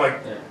I'm like,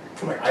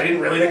 I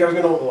didn't really think I was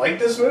gonna like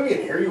this movie,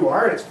 and here you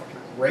are, and it's fucking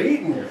great,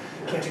 and Yeah.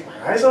 can't take my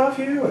eyes off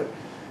you, and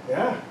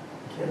yeah.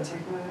 Can't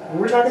take my What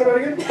were we talking about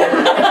again?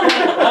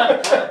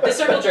 The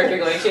circle jerk you're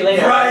going to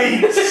later.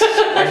 Right.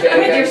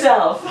 With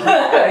yourself. I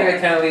think that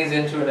kind of leads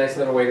into a nice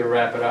little way to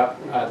wrap it up.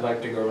 I'd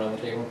like to go around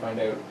the table and find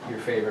out your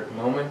favorite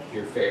moment,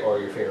 your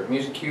favorite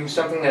music cue,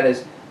 something that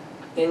is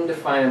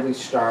indefinably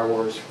Star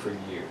Wars for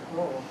you.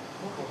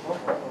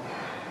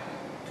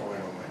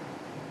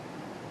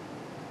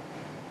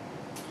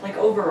 Like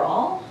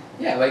overall?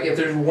 Yeah, like if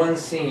there's one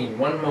scene,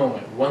 one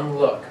moment, one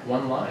look,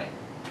 one line,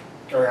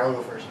 Alright, I'll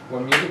go first.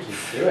 one music cue,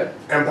 do it.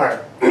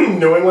 Empire.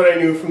 Knowing what I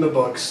knew from the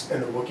books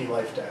and the Wookiee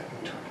life deck,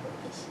 we talked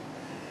about this.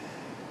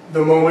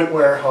 The moment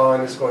where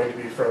Han is going to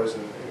be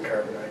frozen in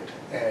carbonite,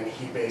 and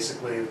he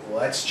basically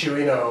lets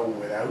Chewie know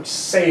without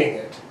saying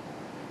it,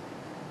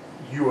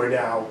 you are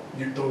now,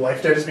 the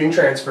life debt is being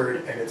transferred,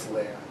 and it's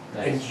Leia.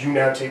 And Nice. you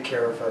now take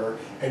care of her,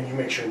 and you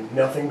make sure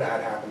nothing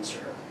bad happens to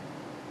her.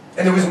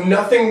 And there was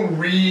nothing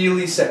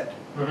really said.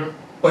 Mm-hmm.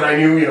 But I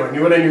knew, I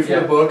knew what I knew from Yeah.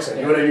 the books, I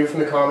knew Yeah. what I knew from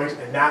the comics,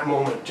 and that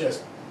moment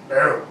just,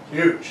 boom,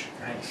 huge.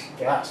 Nice.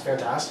 Yeah, it's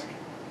fantastic.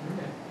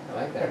 Okay. I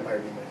like that. Empire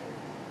being my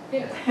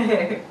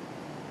favorite.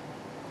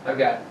 Yeah. I've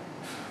got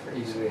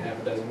easily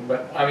half a dozen,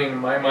 but I mean,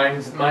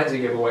 mine's a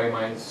giveaway.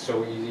 Mine's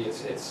so easy.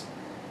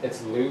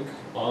 It's Luke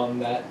on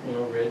that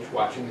ridge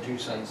watching the 2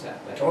 suns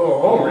set. Like,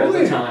 all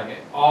really? the time.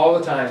 All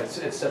the time.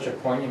 It's such a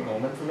poignant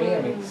moment for me.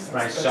 I mean,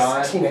 when I saw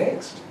That's it, teen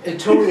angst. it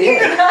totally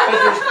is.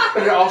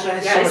 But it also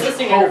has Yeah, so I was much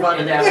listening to hope Nirvana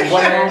in now. that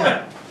one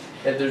moment.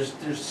 That there's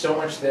so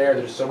much there.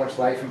 There's so much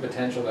life and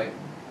potential. Like,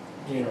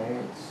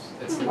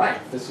 it's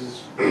life. This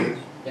is,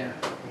 yeah.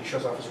 He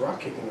shows off his rock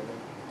kicking with him.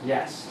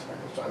 Yes.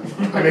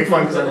 I make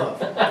fun because I love.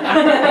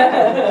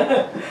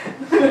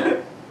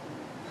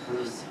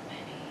 There's so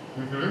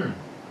many. Mm-hmm.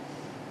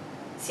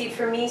 See,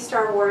 for me,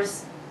 Star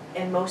Wars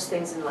and most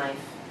things in life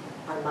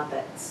are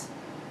Muppets.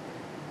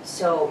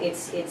 So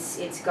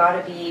it's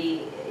gotta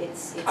be,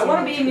 it's I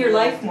want to be in your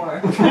life more.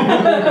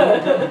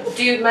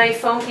 Dude, my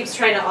phone keeps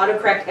trying to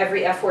autocorrect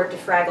every F word to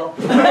Fraggle.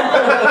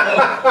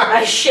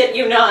 I shit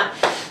you not.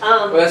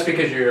 Well, that's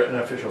because you're an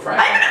official Fraggle.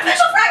 I am an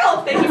official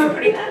Fraggle! Thank you for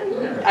putting that in.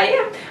 Yeah. I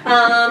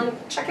am.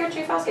 Check out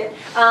Jay Foskett.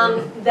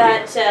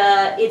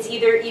 That it's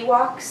either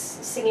Ewoks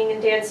singing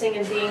and dancing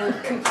and being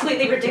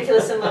completely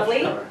ridiculous and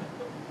lovely,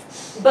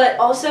 but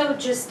also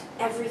just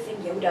everything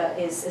Yoda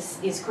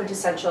is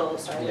quintessential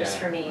Star Wars Yeah,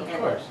 for me, of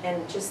course.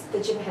 and just the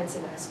Jim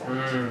Henson aspect.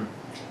 Mm.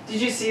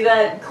 Did you see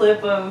that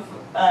clip of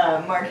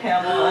Mark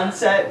Hamill on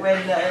set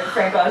when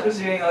Frank Oz was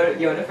doing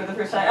Yoda for the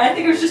first time? I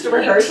think it was just a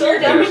rehearsal.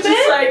 teared down It was a just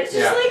bit? like, It's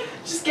just like,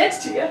 just gets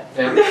to you.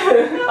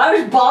 Yeah. I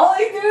was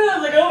bawling through it. I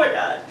was like, oh my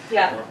god.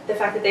 yeah, the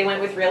fact that they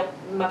went with real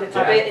Muppet Yeah.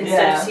 Puppet instead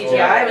Yeah. of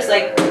CGI, I was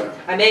like,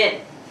 I'm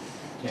in.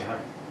 Yeah.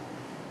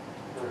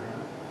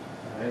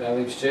 Alright, that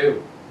leaves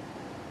 2.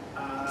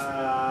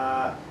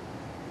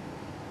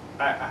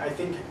 I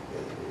think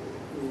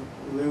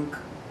Luke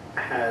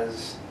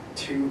has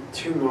two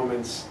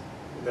moments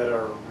that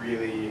are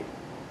really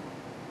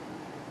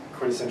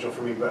quintessential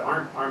for me, but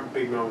aren't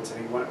big moments. I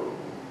think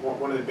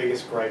one of the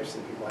biggest gripes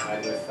that people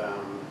had with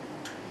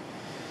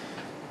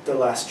The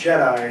Last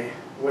Jedi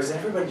was that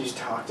everybody just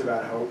talked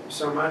about hope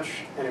so much,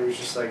 and it was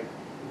just like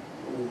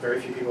very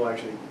few people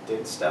actually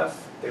did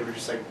stuff. They were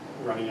just like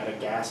running out of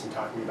gas and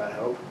talking about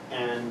hope,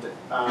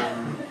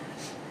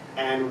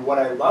 and what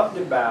I loved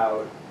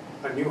about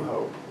A New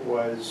Hope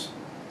was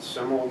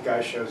some old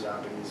guy shows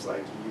up and he's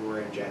like, you were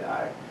a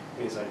Jedi.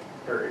 And he's like,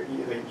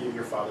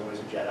 your father was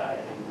a Jedi,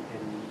 and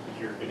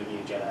you're going to be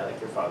a Jedi like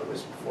your father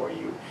was before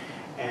you.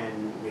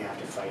 And we have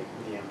to fight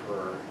the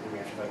Emperor, and we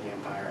have to fight the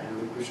Empire.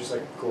 And Luke was just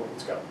like, cool,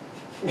 let's go.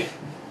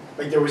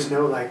 Like, there was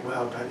no like,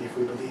 well, but if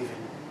we believe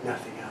in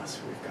nothing else,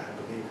 we've got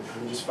to believe in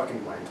him. He just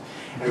fucking went.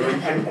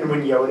 And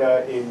when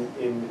Yoda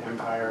in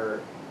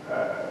Empire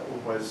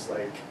was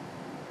like,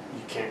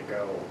 you can't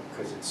go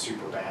because it's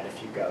super bad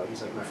if you go.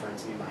 He's like, my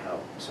friends need my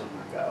help, so I'm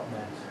gonna go.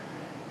 Nice.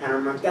 And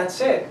I'm like, that's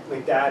it.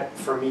 Like that,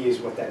 for me, is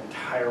what that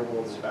entire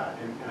world is about.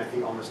 And I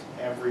think almost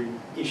every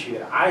issue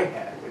that I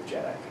had with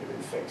Jedi could have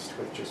been fixed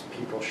with just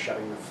people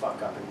shutting the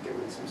fuck up and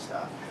doing some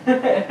stuff.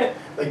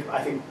 Like,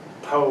 I think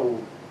Poe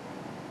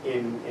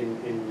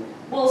in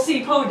Well,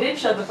 see, Poe did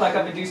shut the fuck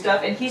up and do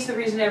stuff, and he's the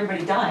reason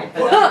everybody died.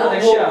 But that's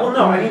another show. Well,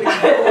 no, I mean,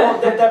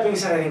 that being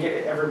said, I think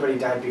everybody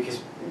died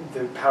because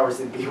the powers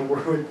that be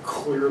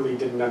clearly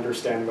didn't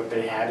understand what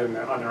they had on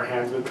their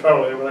hands with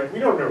Poe. They were like, we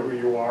don't know who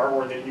you are,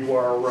 or that you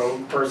are a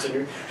rogue person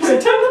who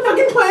said, tell them the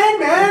fucking plan,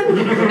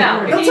 man!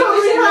 No, They'll he totally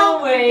was in help!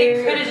 no way.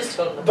 They could have just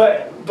told them.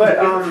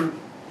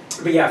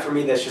 But yeah, for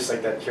me, that's just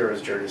like that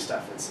hero's journey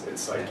stuff.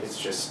 It's like, it's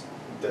just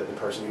the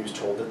person who's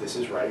told that this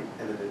is right,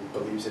 and then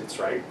believes it's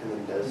right, and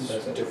then Does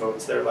it.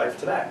 devotes their life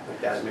to that.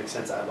 Like, that makes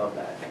sense. I love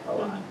that a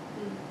lot.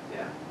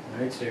 Yeah.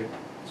 Alright, 2.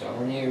 It's all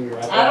on you to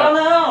wrap it I don't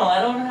up. know. I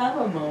don't have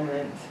a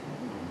moment.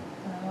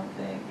 I don't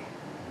think.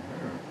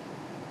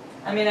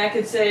 I mean, I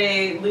could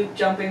say Luke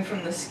jumping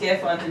from the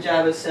skiff onto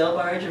Jabba's sail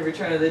barge in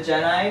Return of the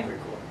Jedi, Pretty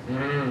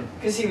cool.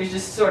 because he was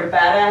just sort of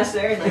badass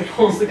there and like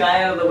pulls the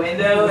guy out of the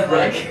window and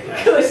like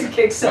Right. goes and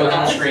kicks some Goes on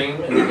ass.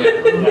 scream and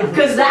yeah.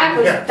 Because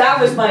that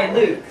was my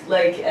Luke.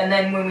 Like, and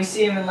then when we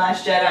see him in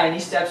Last Jedi and he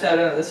steps out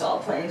onto the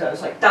salt plains, I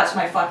was like, that's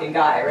my fucking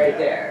guy right Yeah.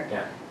 there.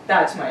 Yeah.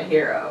 That's my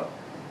hero.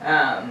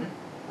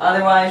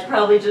 Otherwise,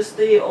 probably just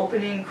the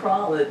opening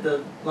crawl at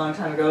the long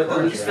time ago, the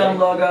course, Lucasfilm right.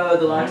 logo,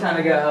 the long time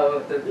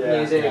ago, the Yeah.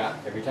 music. Yeah,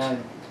 every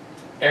time.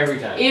 Every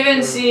time.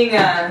 Even seeing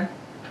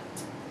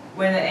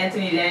when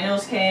Anthony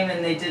Daniels came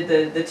and they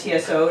did the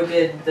TSO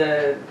did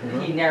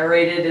he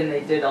narrated and they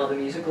did all the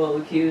musical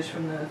cues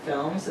from the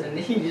films and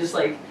he just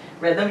like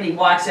read them and he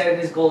walks out in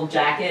his gold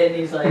jacket and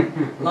he's like,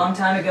 long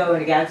time ago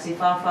in a galaxy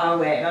far, far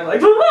away, and I'm like,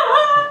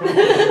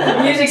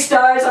 the music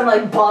starts, I'm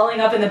like bawling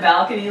up in the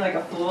balcony like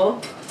a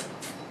fool.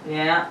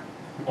 Yeah.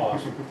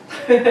 Awesome.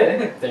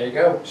 There you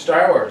go.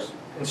 Star Wars.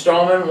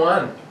 Installment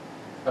 1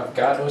 of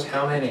God knows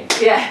how many.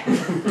 Yeah.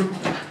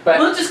 But,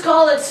 We'll just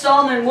call it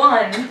Stallman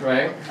 1,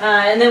 right?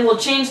 and then we'll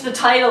change the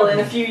title in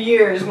a few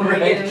years when we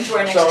get into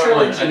our next Installment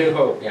 1, trilogy. A New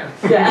Hope, yeah.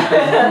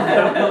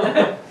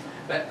 Yeah.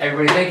 But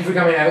everybody, thank you for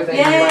coming out. Thank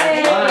you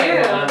Yay! for watching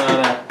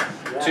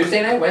Yeah. on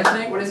Tuesday night, Wednesday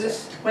night, what is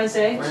this?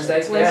 Wednesday. Wednesday,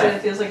 It's Wednesday. yeah.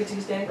 It feels like a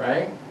Tuesday.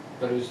 Right?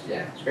 But it was,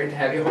 yeah, it's great to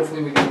have you.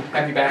 Hopefully we can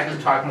have you back to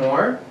talk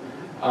more.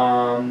 You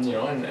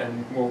know,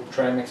 and we'll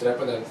try and mix it up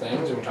with other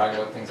things, and we'll talk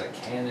about things like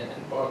canon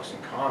and books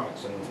and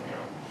comics and, you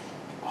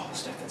know, all the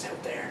stuff that's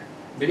out there.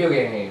 Video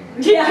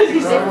games. Yeah, I was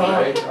gonna say.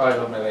 Right? Oh, I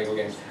love my Lego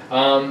games.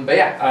 But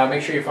yeah,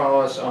 make sure you follow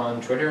us on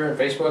Twitter and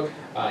Facebook,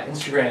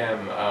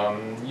 Instagram,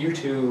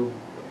 YouTube,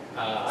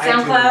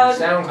 SoundCloud, iTunes,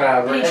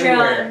 SoundCloud, we're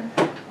everywhere.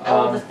 Patreon,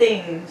 all the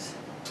things.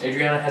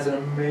 Adriana has an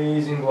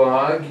amazing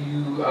blog.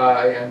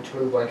 I'm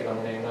totally blanking on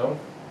the name though.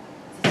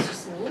 It's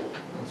just me.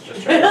 Let's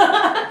just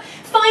try.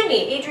 Find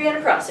me, Adriana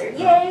Prosser.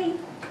 Yay!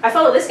 I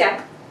follow this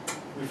guy.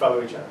 We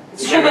follow each other.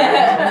 We've never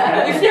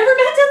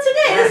met till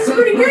today. This is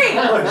pretty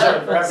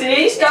great.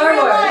 See, Star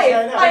real Wars. life.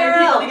 Yeah, I know.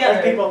 IRL. People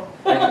together. People.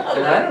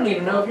 And I don't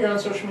even know if you're on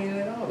social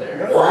media at all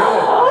there.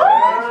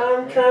 What?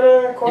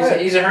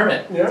 quiet. He's a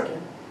hermit. Yeah.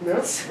 Yeah.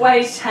 That's why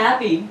he's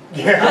happy.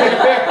 Yeah.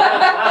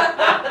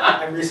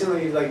 I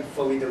recently like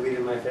fully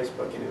deleted my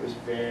Facebook, and it was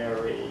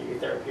very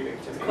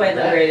therapeutic to me. Quite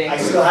liberating. I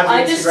still have the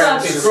I just Instagram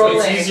stopped too.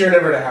 scrolling. It's easier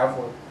never to have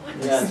one.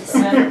 Yeah.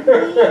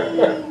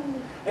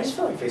 I just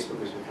felt like Facebook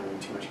was becoming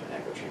too much of an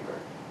echo chamber,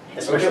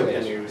 especially with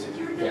the news.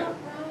 Yeah.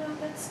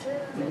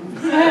 I mean,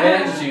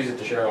 I just use it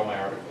to share all my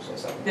articles and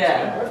stuff.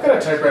 Yeah. I've got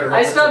a typewriter.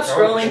 I stopped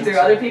scrolling through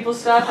other people's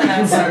stuff and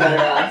I'm so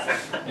better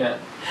off. Yeah.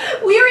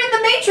 We're in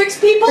the Matrix,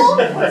 people!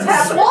 Let's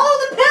have swallow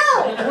the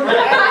pill!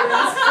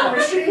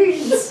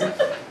 Machines.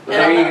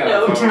 There you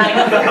No go. time.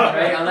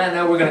 Right, on that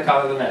note, we're gonna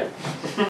call it a night.